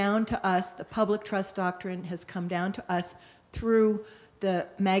come down to us. The public trust doctrine has come down to us through the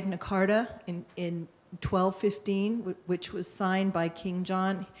Magna Carta in 1215, which was signed by King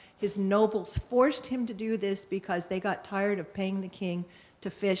John. His nobles forced him to do this because they got tired of paying the king to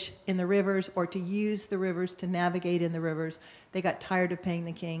fish in the rivers or to use the rivers to navigate in the rivers. They got tired of paying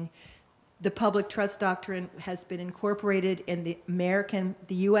the king. The public trust doctrine has been incorporated in the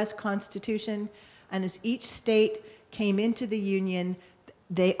U.S. Constitution, and as each state came into the union,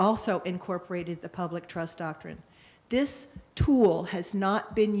 they also incorporated the public trust doctrine. This tool has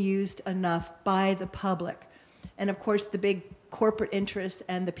not been used enough by the public. And of course, the big corporate interests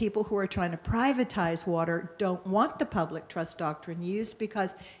and the people who are trying to privatize water don't want the public trust doctrine used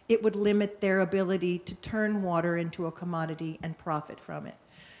because it would limit their ability to turn water into a commodity and profit from it.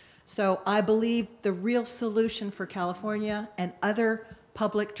 So I believe the real solution for California and other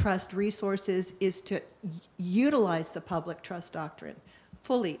public trust resources is to utilize the public trust doctrine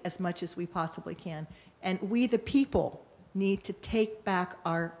fully as much as we possibly can. And we, the people, need to take back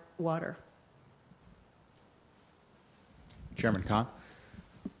our water. Chairman Kahn.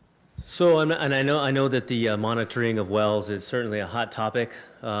 So, and I know that the monitoring of wells is certainly a hot topic,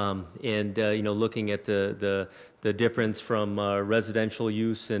 and you know, looking at the difference from residential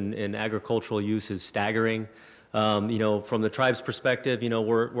use and agricultural use is staggering. You know, from the tribe's perspective, you know,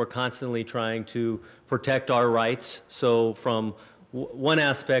 we're constantly trying to protect our rights. So, from one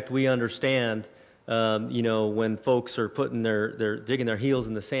aspect, we understand, you know, when folks are putting they're digging their heels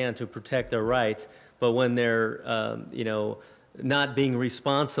in the sand to protect their rights, but when they're, you know, not being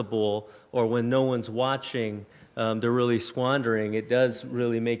responsible, or when no one's watching, they're really squandering. It does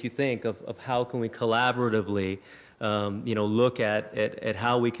really make you think of how can we collaboratively, you know, look at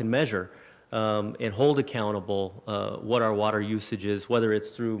how we can measure and hold accountable what our water usage is, whether it's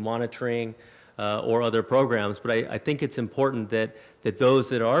through monitoring or other programs. But I think it's important that those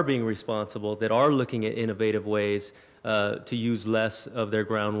that are being responsible, that are looking at innovative ways to use less of their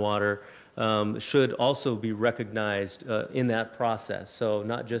groundwater, should also be recognized in that process. So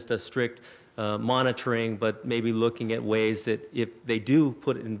not just a strict monitoring, but maybe looking at ways that if they do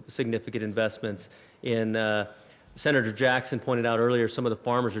put in significant investments in, Senator Jackson pointed out earlier, some of the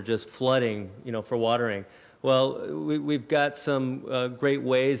farmers are just flooding, you know, for watering. Well, we've got some great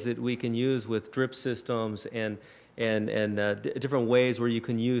ways that we can use with drip systems and different ways where you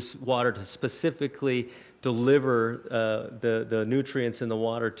can use water to specifically deliver the nutrients in the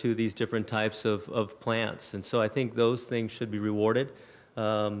water to these different types of plants. And so I think those things should be rewarded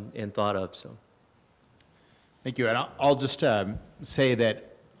and thought of. So, Thank you. And I'll just say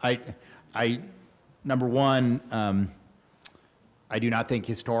that I number one, I do not think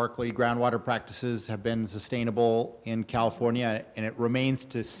historically groundwater practices have been sustainable in California, and it remains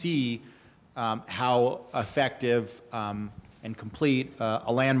to see how effective and complete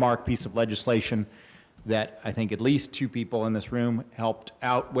a landmark piece of legislation that I think at least two people in this room helped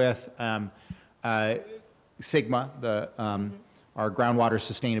out with. SGMA, our groundwater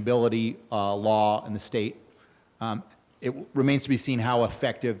sustainability law in the state. It remains to be seen how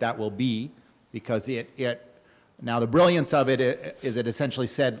effective that will be, because now the brilliance of it is it essentially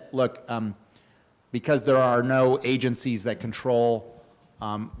said, look, because there are no agencies that control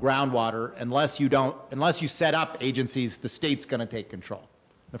groundwater, unless you set up agencies, the state's going to take control.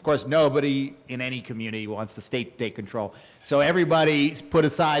 Of course, nobody in any community wants the state to take control. So everybody put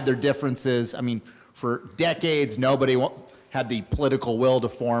aside their differences. I mean, for decades, nobody had the political will to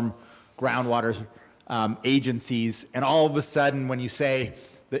form groundwater agencies. And all of a sudden, when you say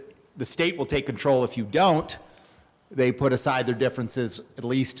that the state will take control if you don't, they put aside their differences, at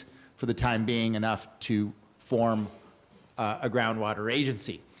least for the time being, enough to form a groundwater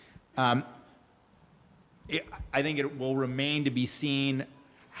agency. I think it will remain to be seen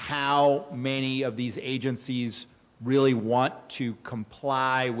how many of these agencies really want to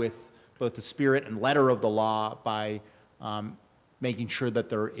comply with both the spirit and letter of the law by making sure that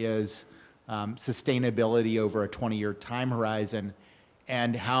there is sustainability over a 20-year time horizon,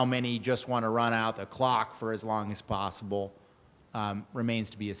 and how many just want to run out the clock for as long as possible remains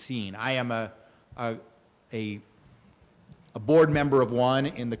to be seen. I am a board member of one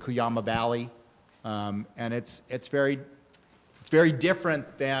in the Cuyama Valley, and it's very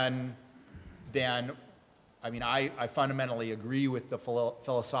different than I mean, I fundamentally agree with the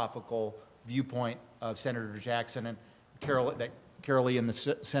philosophical viewpoint of Senator Jackson and Carolee and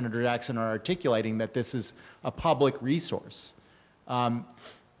Senator Jackson are articulating, that this is a public resource.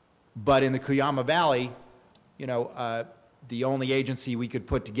 But in the Cuyama Valley, you know, the only agency we could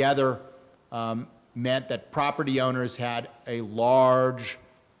put together meant that property owners had a large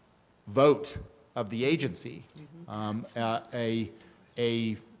vote of the agency, you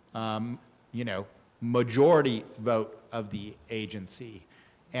know, majority vote of the agency,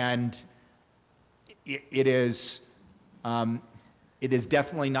 and it is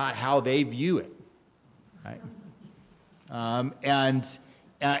definitely not how they view it, right?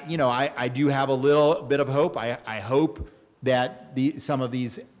 You know, I do have a little bit of hope. I hope that some of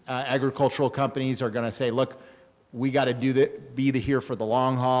these agricultural companies are going to say, look, we got to be here for the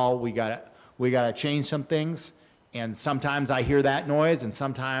long haul. We got to change some things, And sometimes I hear that noise, and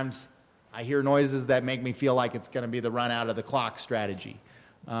sometimes I hear noises that make me feel like it's going to be the run out of the clock strategy.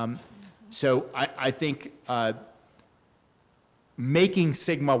 So I think making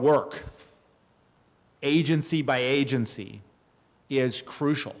Sigma work, agency by agency, is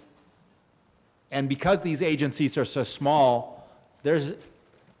crucial. And because these agencies are so small, there's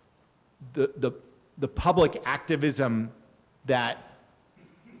the public activism that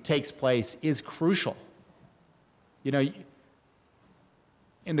takes place is crucial. You know,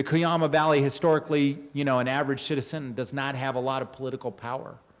 in the Cuyama Valley, historically, you know, an average citizen does not have a lot of political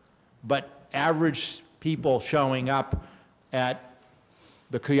power. But average people showing up at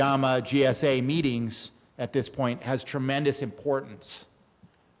the Cuyama GSA meetings at this point has tremendous importance,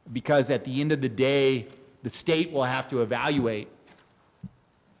 because at the end of the day, the state will have to evaluate,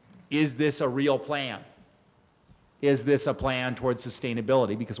 is this a real plan? Is this a plan towards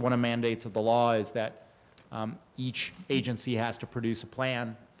sustainability? Because one of the mandates of the law is that each agency has to produce a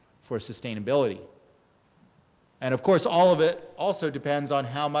plan for sustainability. And of course, all of it also depends on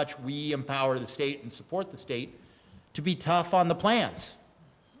how much we empower the state and support the state to be tough on the plans,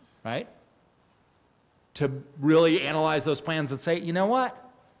 right? To really analyze those plans and say, you know what?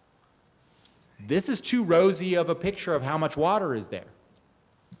 This is too rosy of a picture of how much water is there.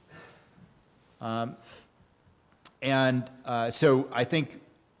 So I think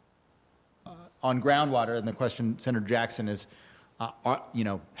on groundwater, and the question, Senator Jackson, is, you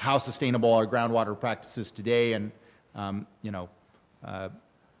know, how sustainable are groundwater practices today, and and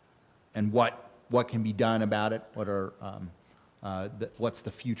what can be done about it? What are what's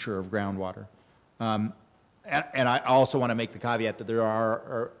the future of groundwater? And I also want to make the caveat that there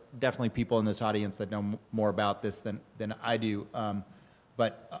are definitely people in this audience that know more about this than I do,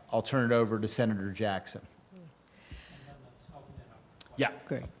 but I'll turn it over to Senator Jackson. Yeah.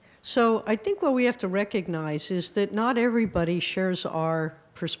 Great. So I think what we have to recognize is that not everybody shares our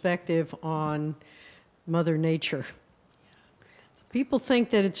perspective on Mother Nature. People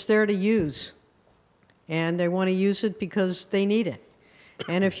think that it's there to use, and they want to use it because they need it.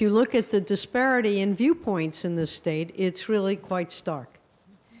 And if you look at the disparity in viewpoints in this state, it's really quite stark.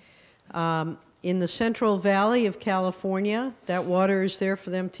 In the Central Valley of California, that water is there for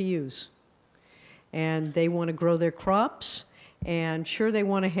them to use. And they want to grow their crops, and sure, they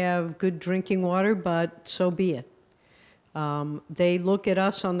want to have good drinking water, but so be it. They look at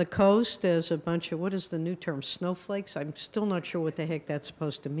us on the coast as a bunch of, what is the new term, snowflakes? I'm still not sure what the heck that's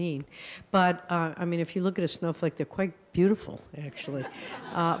supposed to mean. But, I mean, if you look at a snowflake, they're quite beautiful, actually.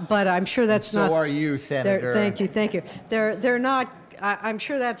 But I'm sure that's not... So are you, Senator. Thank you, thank you. They're not... I'm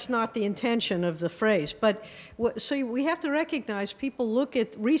sure that's not the intention of the phrase. But, so we have to recognize people look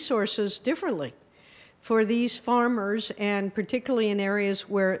at resources differently for these farmers, and particularly in areas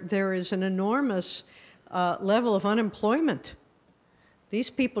where there is an enormous level of unemployment.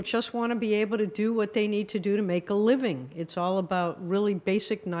 These people just want to be able to do what they need to do to make a living. It's all about really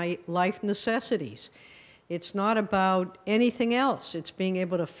basic life necessities. It's not about anything else. It's being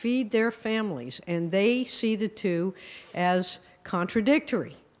able to feed their families, and they see the two as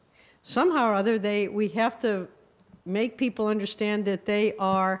contradictory. Somehow or other, we have to make people understand that they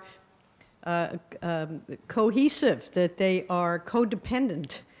are cohesive, that they are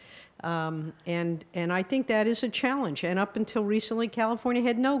codependent. And I think that is a challenge. And up until recently, California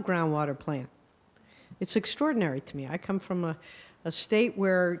had no groundwater plan. It's extraordinary to me. I come from a state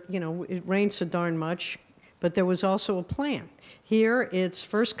where, you know, it rains so darn much, but there was also a plan. Here, it's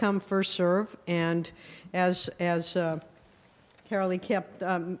first come, first serve, and as Carolee kept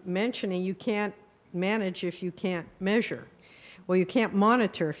mentioning, you can't manage if you can't measure. Well, you can't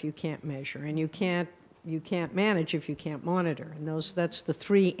monitor if you can't measure, and you can't manage if you can't monitor. And that's the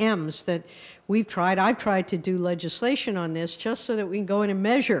 3 M's that we've tried. I've tried to do legislation on this just so that we can go in and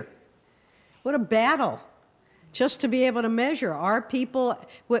measure. What a battle, just to be able to measure. Our people,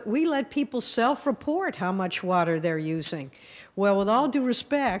 we let people self-report how much water they're using. Well, with all due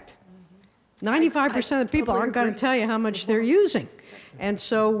respect, 95% of the people aren't going to tell you how much they're using. And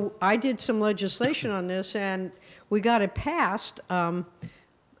so I did some legislation on this, and we got it passed,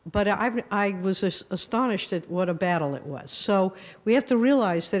 but I was astonished at what a battle it was. So we have to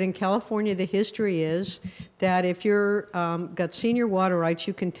realize that in California, the history is that if you're got senior water rights,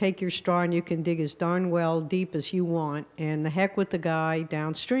 you can take your straw and you can dig as darn well deep as you want, and the heck with the guy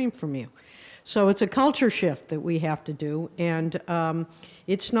downstream from you. So it's a culture shift that we have to do, and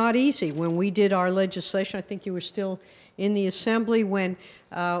it's not easy. When we did our legislation, I think you were still in the Assembly when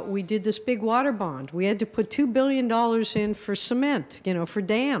we did this big water bond. We had to put $2 billion in for cement, you know, for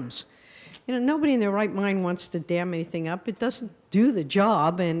dams. You know, nobody in their right mind wants to dam anything up. It doesn't do the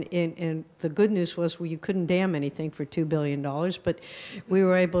job, and the good news was, well, you couldn't dam anything for $2 billion, but we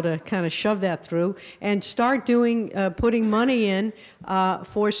were able to kind of shove that through and start putting money in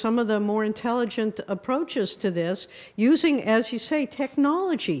for some of the more intelligent approaches to this, using, as you say,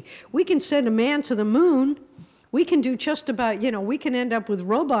 technology. We can send a man to the moon. We can do just about, we can end up with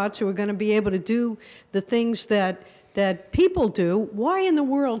robots who are going to be able to do the things that people do. Why in the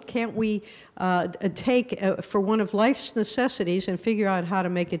world can't we take for one of life's necessities and figure out how to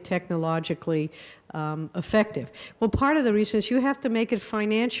make it technologically effective? Well, part of the reason is you have to make it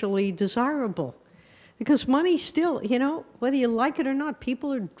financially desirable. Because money still, whether you like it or not,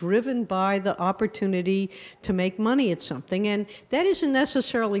 people are driven by the opportunity to make money at something. And that isn't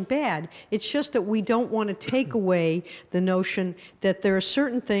necessarily bad. It's just that we don't want to take away the notion that there are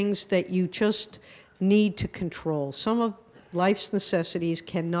certain things that you just need to control. Some of life's necessities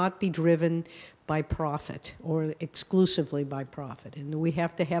cannot be driven by profit or exclusively by profit. And we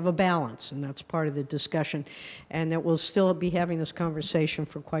have to have a balance, and that's part of the discussion. And that we'll still be having this conversation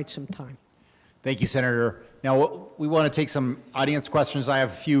for quite some time. Thank you, Senator. Now, we want to take some audience questions. I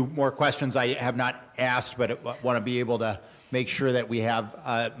have a few more questions I have not asked, but I want to be able to make sure that we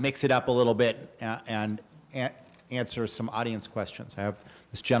have mix it up a little bit and answer some audience questions. I have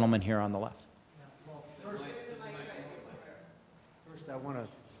this gentleman here on the left. First, I want to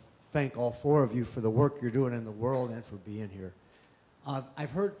thank all four of you for the work you're doing in the world and for being here.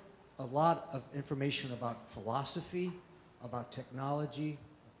 I've heard a lot of information about philosophy, about technology,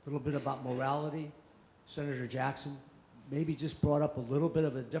 a little bit about morality. Senator Jackson maybe just brought up a little bit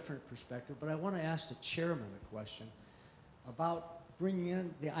of a different perspective, but I want to ask the chairman a question about bringing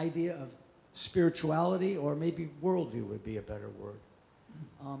in the idea of spirituality, or maybe worldview would be a better word.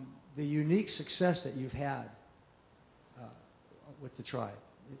 The unique success that you've had with the tribe,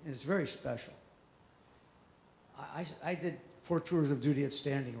 and it's very special. I did 4 tours of duty at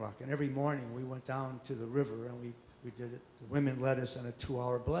Standing Rock, and every morning we went down to the river and we did it. The women led us on a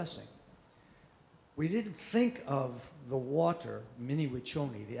 2-hour blessing. We didn't think of the water, mini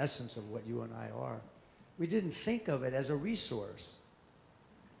wichoni, the essence of what you and I are. We didn't think of it as a resource.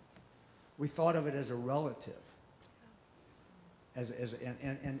 We thought of it as a relative.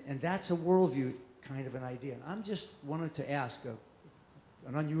 And that's a worldview kind of an idea. And I'm just wanted to ask an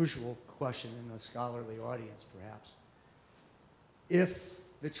unusual question in the scholarly audience, perhaps. If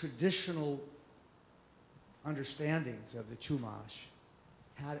the traditional understandings of the Chumash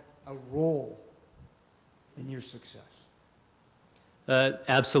had a role in your success?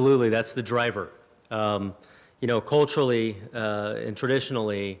 Absolutely, that's the driver. Culturally and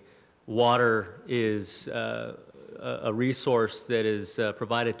traditionally, water is a resource that is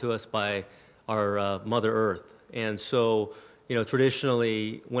provided to us by our Mother Earth. And so,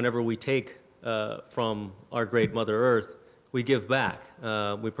 traditionally, whenever we take from our great Mother Earth, we give back.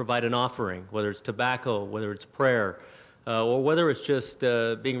 We provide an offering, whether it's tobacco, whether it's prayer, or whether it's just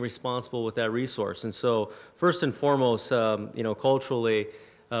being responsible with that resource. And so, first and foremost, culturally,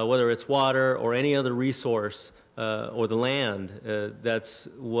 whether it's water or any other resource or the land, that's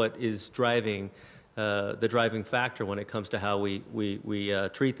what is driving the driving factor when it comes to how we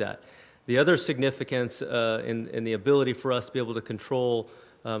treat that. The other significance in the ability for us to be able to control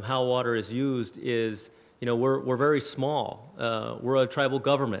how water is used is, we're very small. We're a tribal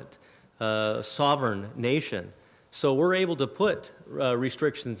government, sovereign nation. So we're able to put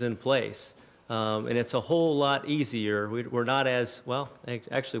restrictions in place. And it's a whole lot easier. We're not as, well,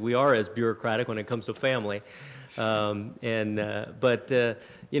 actually we are as bureaucratic when it comes to family. But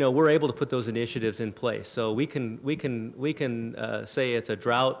we're able to put those initiatives in place. So we can say it's a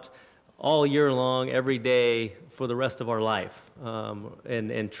drought all year long, every day for the rest of our life,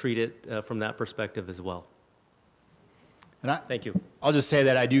 and treat it from that perspective as well. And thank you. I'll just say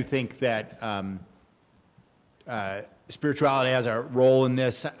that I do think that spirituality has a role in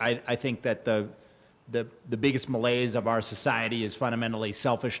this. I think that the biggest malaise of our society is fundamentally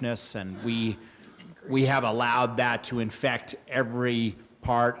selfishness, and we have allowed that to infect every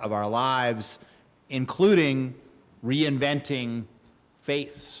part of our lives, including reinventing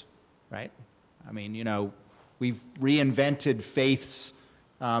faiths, right? I mean, we've reinvented faiths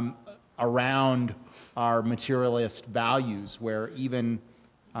around our materialist values, where even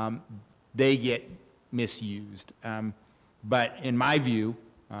they get misused. But in my view,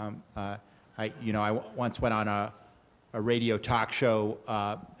 I once went on a radio talk show,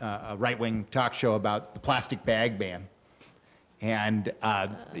 a right-wing talk show about the plastic bag ban. And,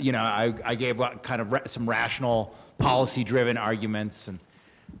 I gave kind of some rational, policy-driven arguments,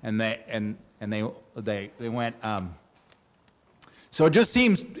 and they went, so it just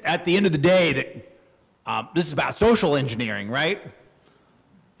seems at the end of the day that this is about social engineering, right?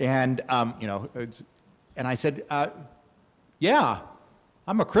 And, and I said, yeah,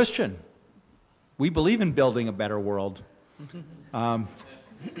 I'm a Christian. We believe in building a better world. And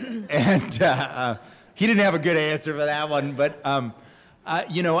he didn't have a good answer for that one, but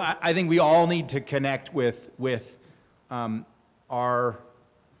I think we all need to connect with our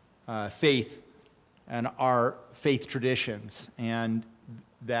faith and our faith traditions, and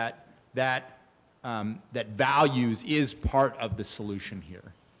that values is part of the solution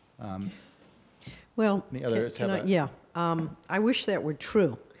here. Well, any others have yeah, I wish that were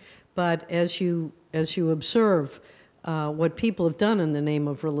true, but as you observe what people have done in the name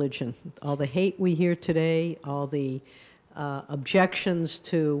of religion, all the hate we hear today, all the objections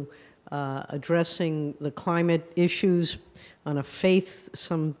to addressing the climate issues on a faith,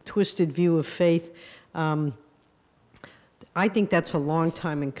 some twisted view of faith, I think that's a long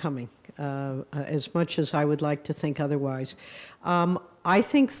time in coming, as much as I would like to think otherwise. I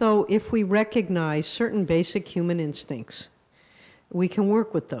think, though, if we recognize certain basic human instincts, we can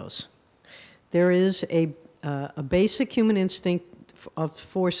work with those. There is a basic human instinct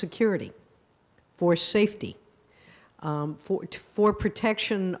for security, for safety, for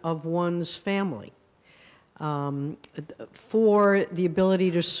protection of one's family, for the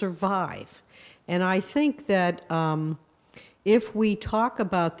ability to survive. And I think that if we talk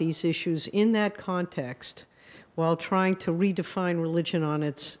about these issues in that context, while trying to redefine religion on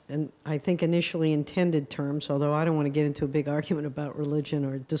its, and I think initially intended terms, although I don't want to get into a big argument about religion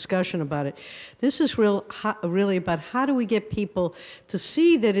or discussion about it, this is really about how do we get people to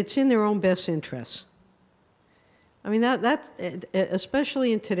see that it's in their own best interests. I mean, that's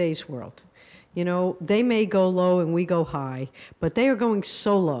especially in today's world. You know, they may go low and we go high, but they are going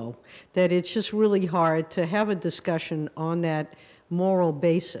so low that it's just really hard to have a discussion on that moral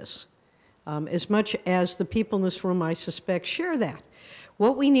basis. As much as the people in this room, I suspect, share that.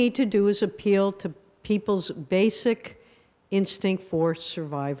 What we need to do is appeal to people's basic instinct for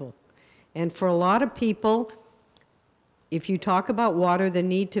survival. And for a lot of people, if you talk about water, the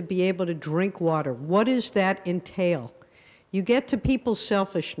need to be able to drink water, what does that entail? You get to people's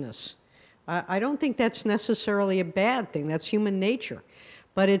selfishness. I don't think that's necessarily a bad thing. That's human nature.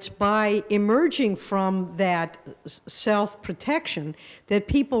 But it's by emerging from that self-protection that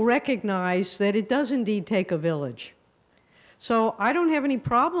people recognize that it does indeed take a village. So I don't have any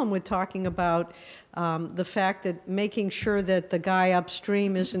problem with talking about the fact that making sure that the guy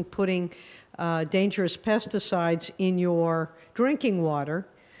upstream isn't putting dangerous pesticides in your drinking water.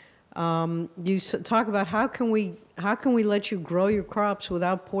 You talk about how can we let you grow your crops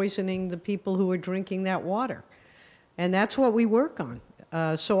without poisoning the people who are drinking that water? And that's what we work on.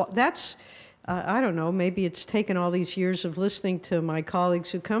 So that's, I don't know, maybe it's taken all these years of listening to my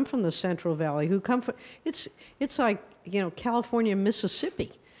colleagues who come from the Central Valley, who come from, it's like, you know, California,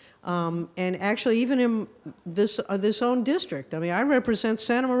 Mississippi. And actually even in this own district, I mean, I represent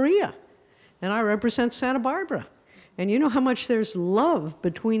Santa Maria and I represent Santa Barbara. And you know how much there's love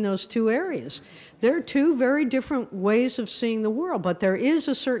between those two areas. They're two very different ways of seeing the world, but there is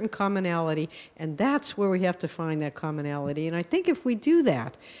a certain commonality, and that's where we have to find that commonality. And I think if we do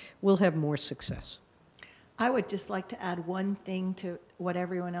that, we'll have more success. I would just like to add one thing to what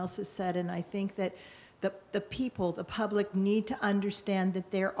everyone else has said, and I think that the people, the public, need to understand that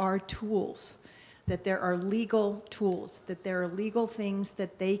there are tools, that there are legal tools, that there are legal things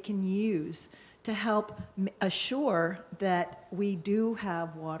that they can use to help assure that we do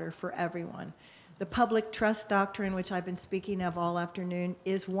have water for everyone. The public trust doctrine, which I've been speaking of all afternoon,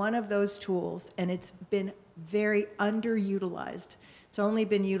 is one of those tools, and it's been very underutilized. It's only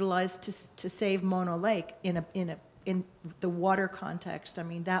been utilized to save Mono Lake in the water context. I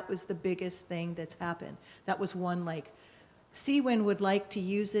mean, that was the biggest thing that's happened. That was one lake. Seawind would like to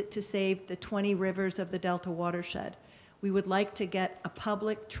use it to save the 20 rivers of the Delta watershed. We would like to get a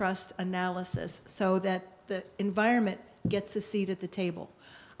public trust analysis so that the environment gets a seat at the table.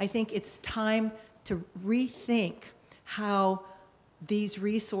 I think it's time to rethink how these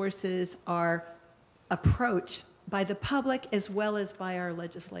resources are approached by the public as well as by our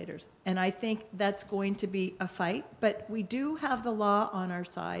legislators. And I think that's going to be a fight, but we do have the law on our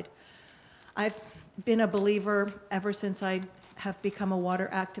side. I've been a believer ever since I have become a water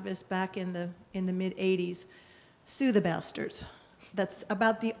activist back in the mid-'80s. Sue the bastards. That's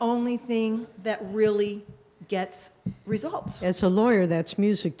about the only thing that really gets results. As a lawyer, that's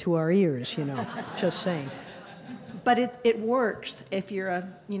music to our ears, you know, just saying. But it works if you're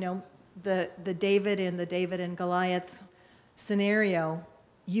the David and Goliath scenario.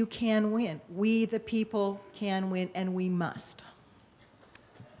 You can win. We, the people, can win, and we must.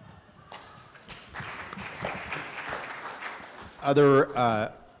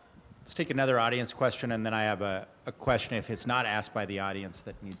 let's take another audience question, and then I have a question if it's not asked by the audience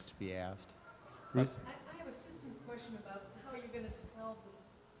that needs to be asked. Ruth? I have a systems question about how you're going to solve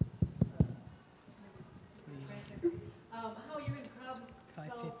how you're going to solve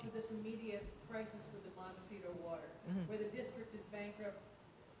for this immediate crisis with the Montecito water, where the district is bankrupt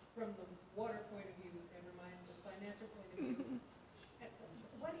from the water point of view, never mind the financial point of view.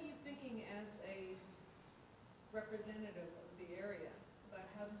 What are you thinking as a representative of the area about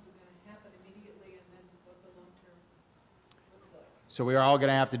how this is going to happen immediately and then what the long term looks like? So we are all going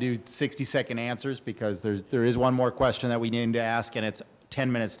to have to do 60-second answers because there is one more question that we need to ask, and it's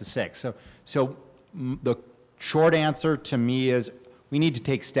 10 minutes to 6. So the short answer to me is we need to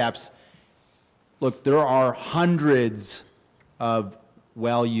take steps. Look, there are hundreds of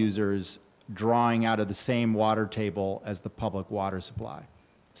well users drawing out of the same water table as the public water supply.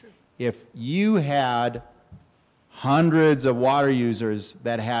 True. If you had hundreds of water users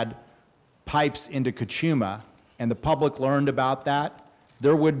that had pipes into Kachuma and the public learned about that,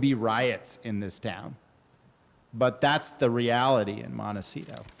 there would be riots in this town. But that's the reality in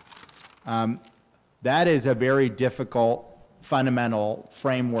Montecito. That is a very difficult fundamental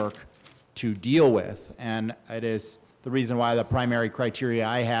framework to deal with, and it is the reason why the primary criteria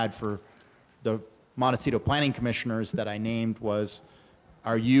I had for the Montecito Planning Commissioners that I named was,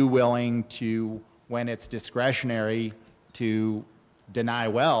 are you willing to, when it's discretionary, to deny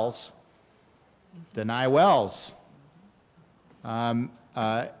wells? Deny wells.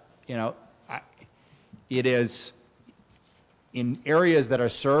 It is in areas that are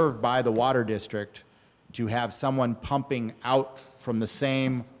served by the water district to have someone pumping out from the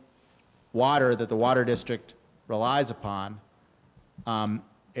same water that the water district relies upon,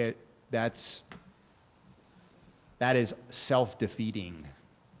 that is self-defeating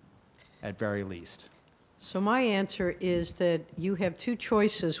at very least. So my answer is that you have two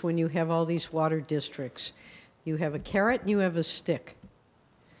choices when you have all these water districts. You have a carrot and you have a stick,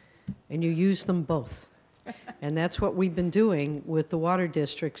 and you use them both. And that's what we've been doing with the water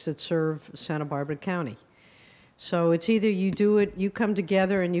districts that serve Santa Barbara County. So it's either you do it, you come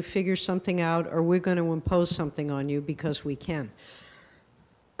together and you figure something out, or we're going to impose something on you because we can.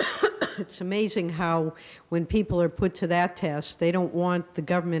 It's amazing how when people are put to that test, they don't want the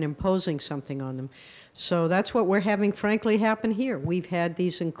government imposing something on them. So that's what we're having, frankly, happen here. We've had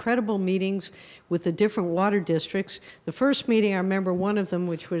these incredible meetings with the different water districts. The first meeting, I remember one of them,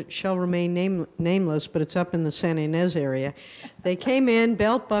 which shall remain nameless, but it's up in the San Ynes area. They came in,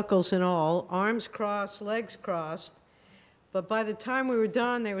 belt buckles and all, arms crossed, legs crossed. But by the time we were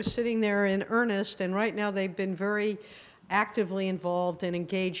done, they were sitting there in earnest, and right now they've been very actively involved and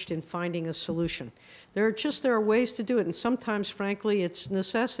engaged in finding a solution. There are ways to do it, and sometimes, frankly, it's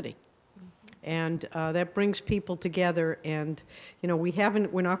necessity. And that brings people together, and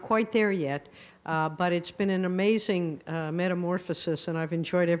we're not quite there yet, but it's been an amazing metamorphosis, and I've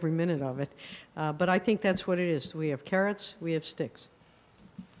enjoyed every minute of it. But I think that's what it is. We have carrots, we have sticks.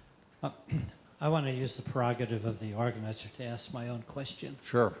 I want to use the prerogative of the organizer to ask my own question.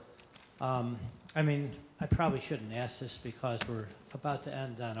 Sure. I mean, I probably shouldn't ask this because we're about to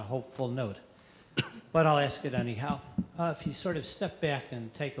end on a hopeful note, but I'll ask it anyhow. If you sort of step back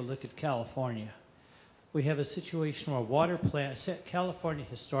and take a look at California, we have a situation where California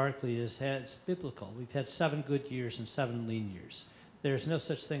historically it's biblical. We've had 7 good years and 7 lean years. There's no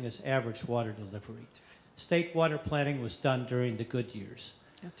such thing as average water delivery. State water planning was done during the good years.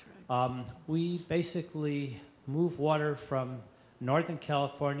 That's right. We basically move water from Northern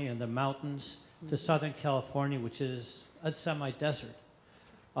California and the mountains to Southern California, which is a semi-desert.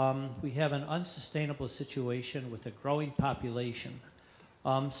 We have an unsustainable situation with a growing population.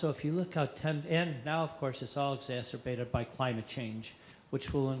 So if you look out and now of course it's all exacerbated by climate change,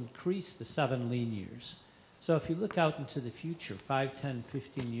 which will increase the 7 lean years. So if you look out into the future, 5, 10,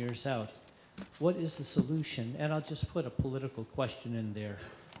 15 years out, what is the solution? And I'll just put a political question in there.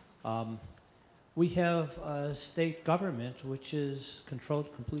 We have a state government which is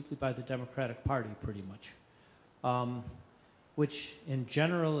controlled completely by the Democratic Party, pretty much, which in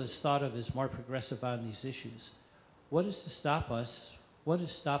general is thought of as more progressive on these issues. What is to stop us? What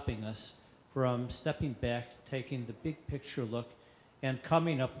is stopping us from stepping back, taking the big picture look, and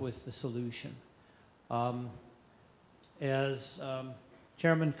coming up with the solution? As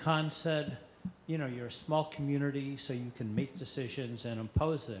Chairman Kahn said, you're a small community, so you can make decisions and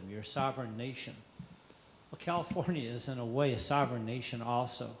impose them. You're a sovereign nation. Well, California is, in a way, a sovereign nation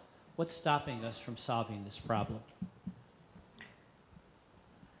also. What's stopping us from solving this problem?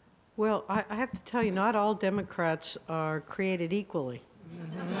 Well, I have to tell you, not all Democrats are created equally.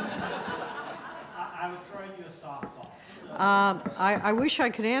 I was throwing you a softball. I wish I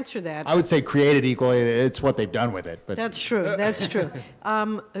could answer that. I would say created equally. It's what they've done with it. But That's true. That's true.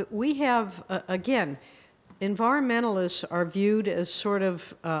 We have, again, environmentalists are viewed as sort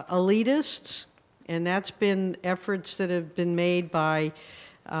of elitists, and that's been efforts that have been made by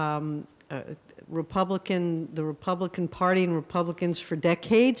the Republican Party and Republicans for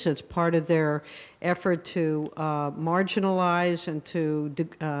decades. It's part of their effort to marginalize and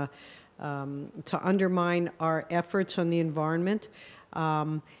to undermine our efforts on the environment.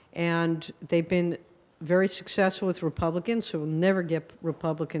 And they've been very successful with Republicans who will never get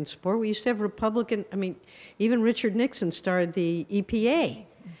Republican support. We used to have even Richard Nixon started the EPA.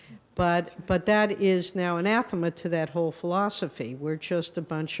 But that is now anathema to that whole philosophy. We're just a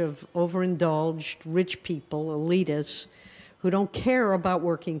bunch of overindulged rich people, elitists, who don't care about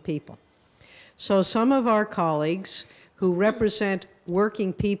working people. So some of our colleagues who represent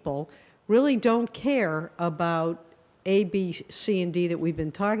working people really don't care about A, B, C, and D that we've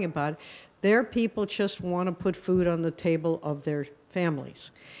been talking about. Their people just want to put food on the table of their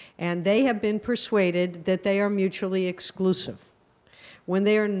families. And they have been persuaded that they are mutually exclusive, when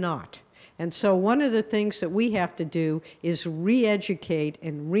they are not. And so one of the things that we have to do is re-educate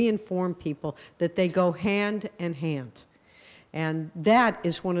and re-inform people that they go hand in hand. And that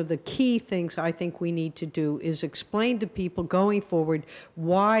is one of the key things I think we need to do, is explain to people going forward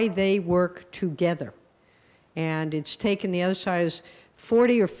why they work together. And it's taken, the other side is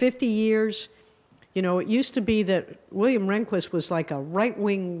 40 or 50 years. You know, it used to be that William Rehnquist was like a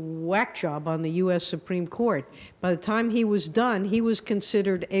right-wing whack job on the U.S. Supreme Court. By the time he was done, he was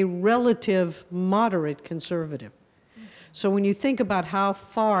considered a relative moderate conservative. So when you think about how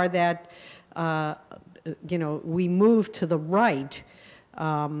far that, we moved to the right,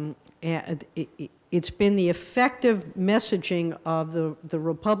 it's been the effective messaging of the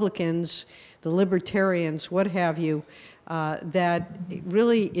Republicans, the libertarians, what have you, that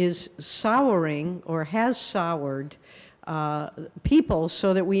really is souring or has soured people,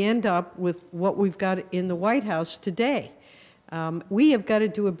 so that we end up with what we've got in the White House today. We have got to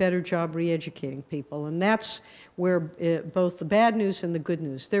do a better job re-educating people, and that's where both the bad news and the good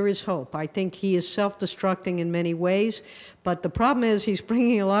news. There is hope. I think he is self-destructing in many ways, but the problem is he's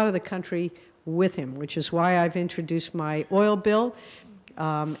bringing a lot of the country with him, which is why I've introduced my oil bill.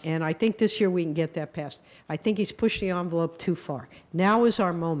 And I think this year we can get that passed. I think he's pushed the envelope too far. Now is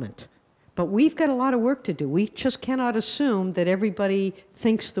our moment. But we've got a lot of work to do. We just cannot assume that everybody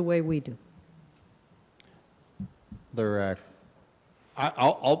thinks the way we do.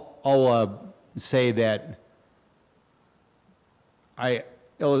 I'll say that I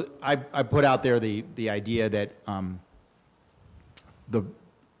put out there the idea that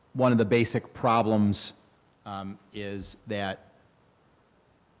one of the basic problems is that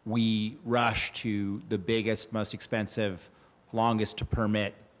we rush to the biggest, most expensive, longest to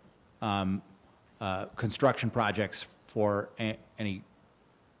permit construction projects for any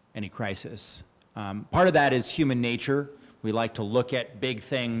crisis. Part of that is human nature. We like to look at big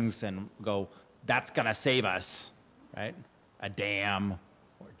things and go, that's going to save us, right? A dam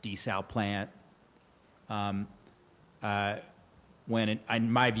or desal plant. When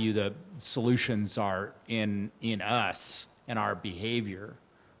in my view, the solutions are in us and our behavior.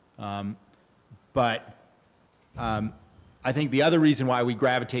 But I think the other reason why we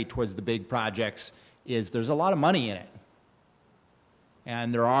gravitate towards the big projects is there's a lot of money in it.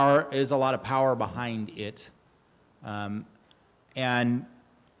 And there is a lot of power behind it. And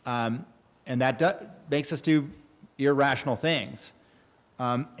that makes us do irrational things.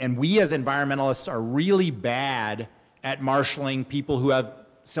 And we as environmentalists are really bad at marshaling people who have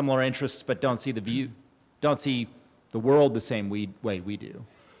similar interests but don't see the world the same way we do.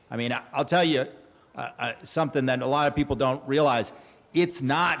 I mean, I'll tell you something that a lot of people don't realize. It's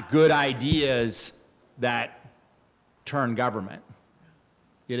not good ideas that turn government.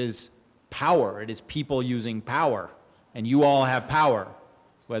 It is power. It is people using power. And you all have power,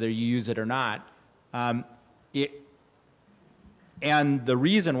 whether you use it or not. And the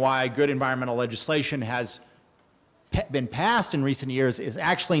reason why good environmental legislation has been passed in recent years is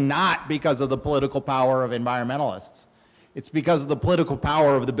actually not because of the political power of environmentalists. It's because of the political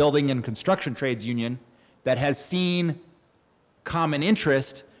power of the Building and Construction Trades Union that has seen common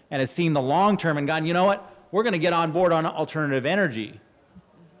interest and has seen the long term and gone, you know what, we're going to get on board on alternative energy.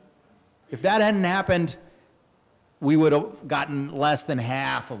 If that hadn't happened, we would have gotten less than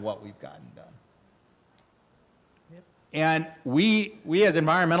half of what we've gotten done. Yep. And we as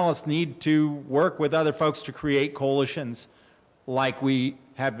environmentalists need to work with other folks to create coalitions like we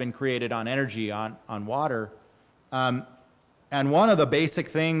have been created on energy, on water. And one of the basic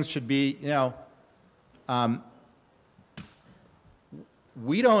things should be,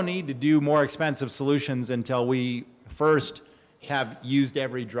 we don't need to do more expensive solutions until we first have used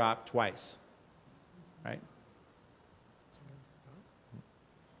every drop twice, right?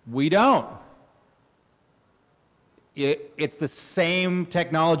 We don't. It's the same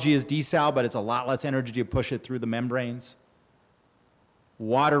technology as desal, but it's a lot less energy to push it through the membranes.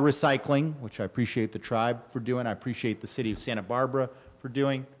 Water recycling, which I appreciate the tribe for doing, I appreciate the city of Santa Barbara for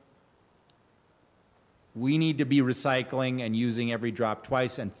doing. We need to be recycling and using every drop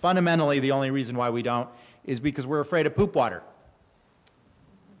twice, and fundamentally the only reason why we don't is because we're afraid of poop water.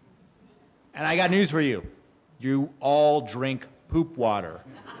 And I got news for you. You all drink poop water.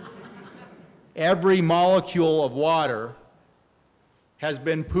 Every molecule of water has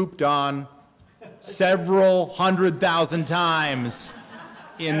been pooped on several 100,000 times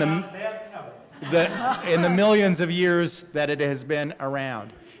in the millions of years that it has been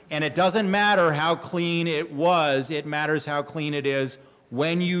around. And it doesn't matter how clean it was, it matters how clean it is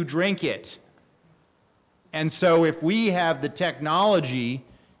when you drink it. And so if we have the technology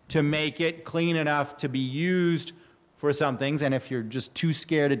to make it clean enough to be used for some things, and if you're just too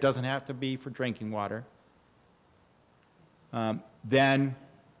scared it doesn't have to be for drinking water, then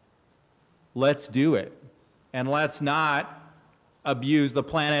let's do it. And let's not abuse the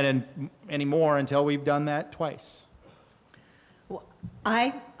planet anymore until we've done that twice. Well,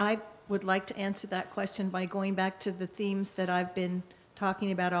 I would like to answer that question by going back to the themes that I've been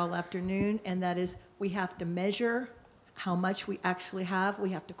talking about all afternoon, and that is we have to measure how much we actually have.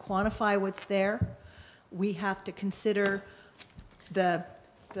 We have to quantify what's there. We have to consider the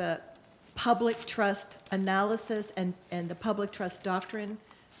public trust analysis and the public trust doctrine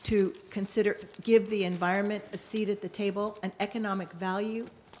to give the environment a seat at the table, an economic value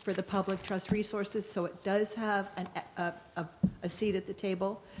for the public trust resources, so it does have a seat at the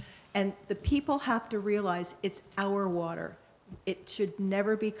table. And the people have to realize it's our water. It should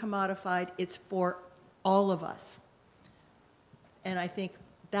never be commodified. It's for all of us. And I think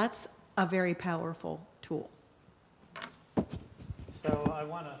that's a very powerful tool. So I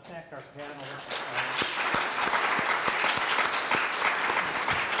want to thank our panelists.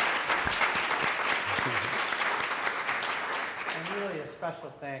 And really a special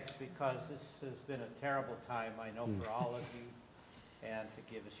thanks, because this has been a terrible time, I know, for all of you, and to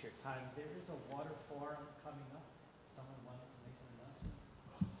give us your time. There is a water forum coming up. Someone wanted to make an announcement?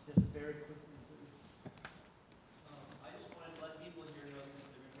 Just very quickly, please. I just wanted to let people here know, since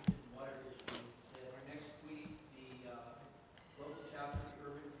they're interested in water issues, that our next week, the local chapter of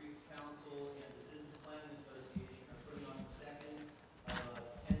the Urban Creeks Council and the Citizens Planning Association are putting on the second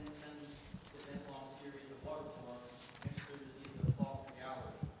 10-event-long series of water forums next Thursday at the Faulkner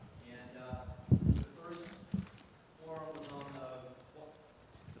Gallery. And the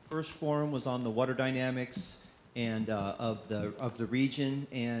first forum was on the water dynamics and of the region,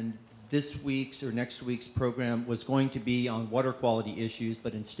 and this week's or next week's program was going to be on water quality issues,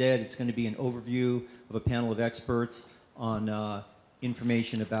 but instead it's going to be an overview of a panel of experts on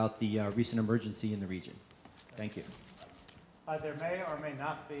information about the recent emergency in the region. Thank you. There may or may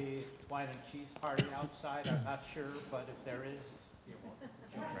not be wine and cheese party outside, I'm not sure, but if there is, you're welcome.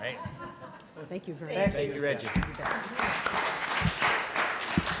 Right. Thank you very much. Thank you, Reggie.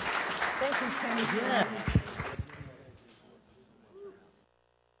 Thank you, Kenneth. Yeah.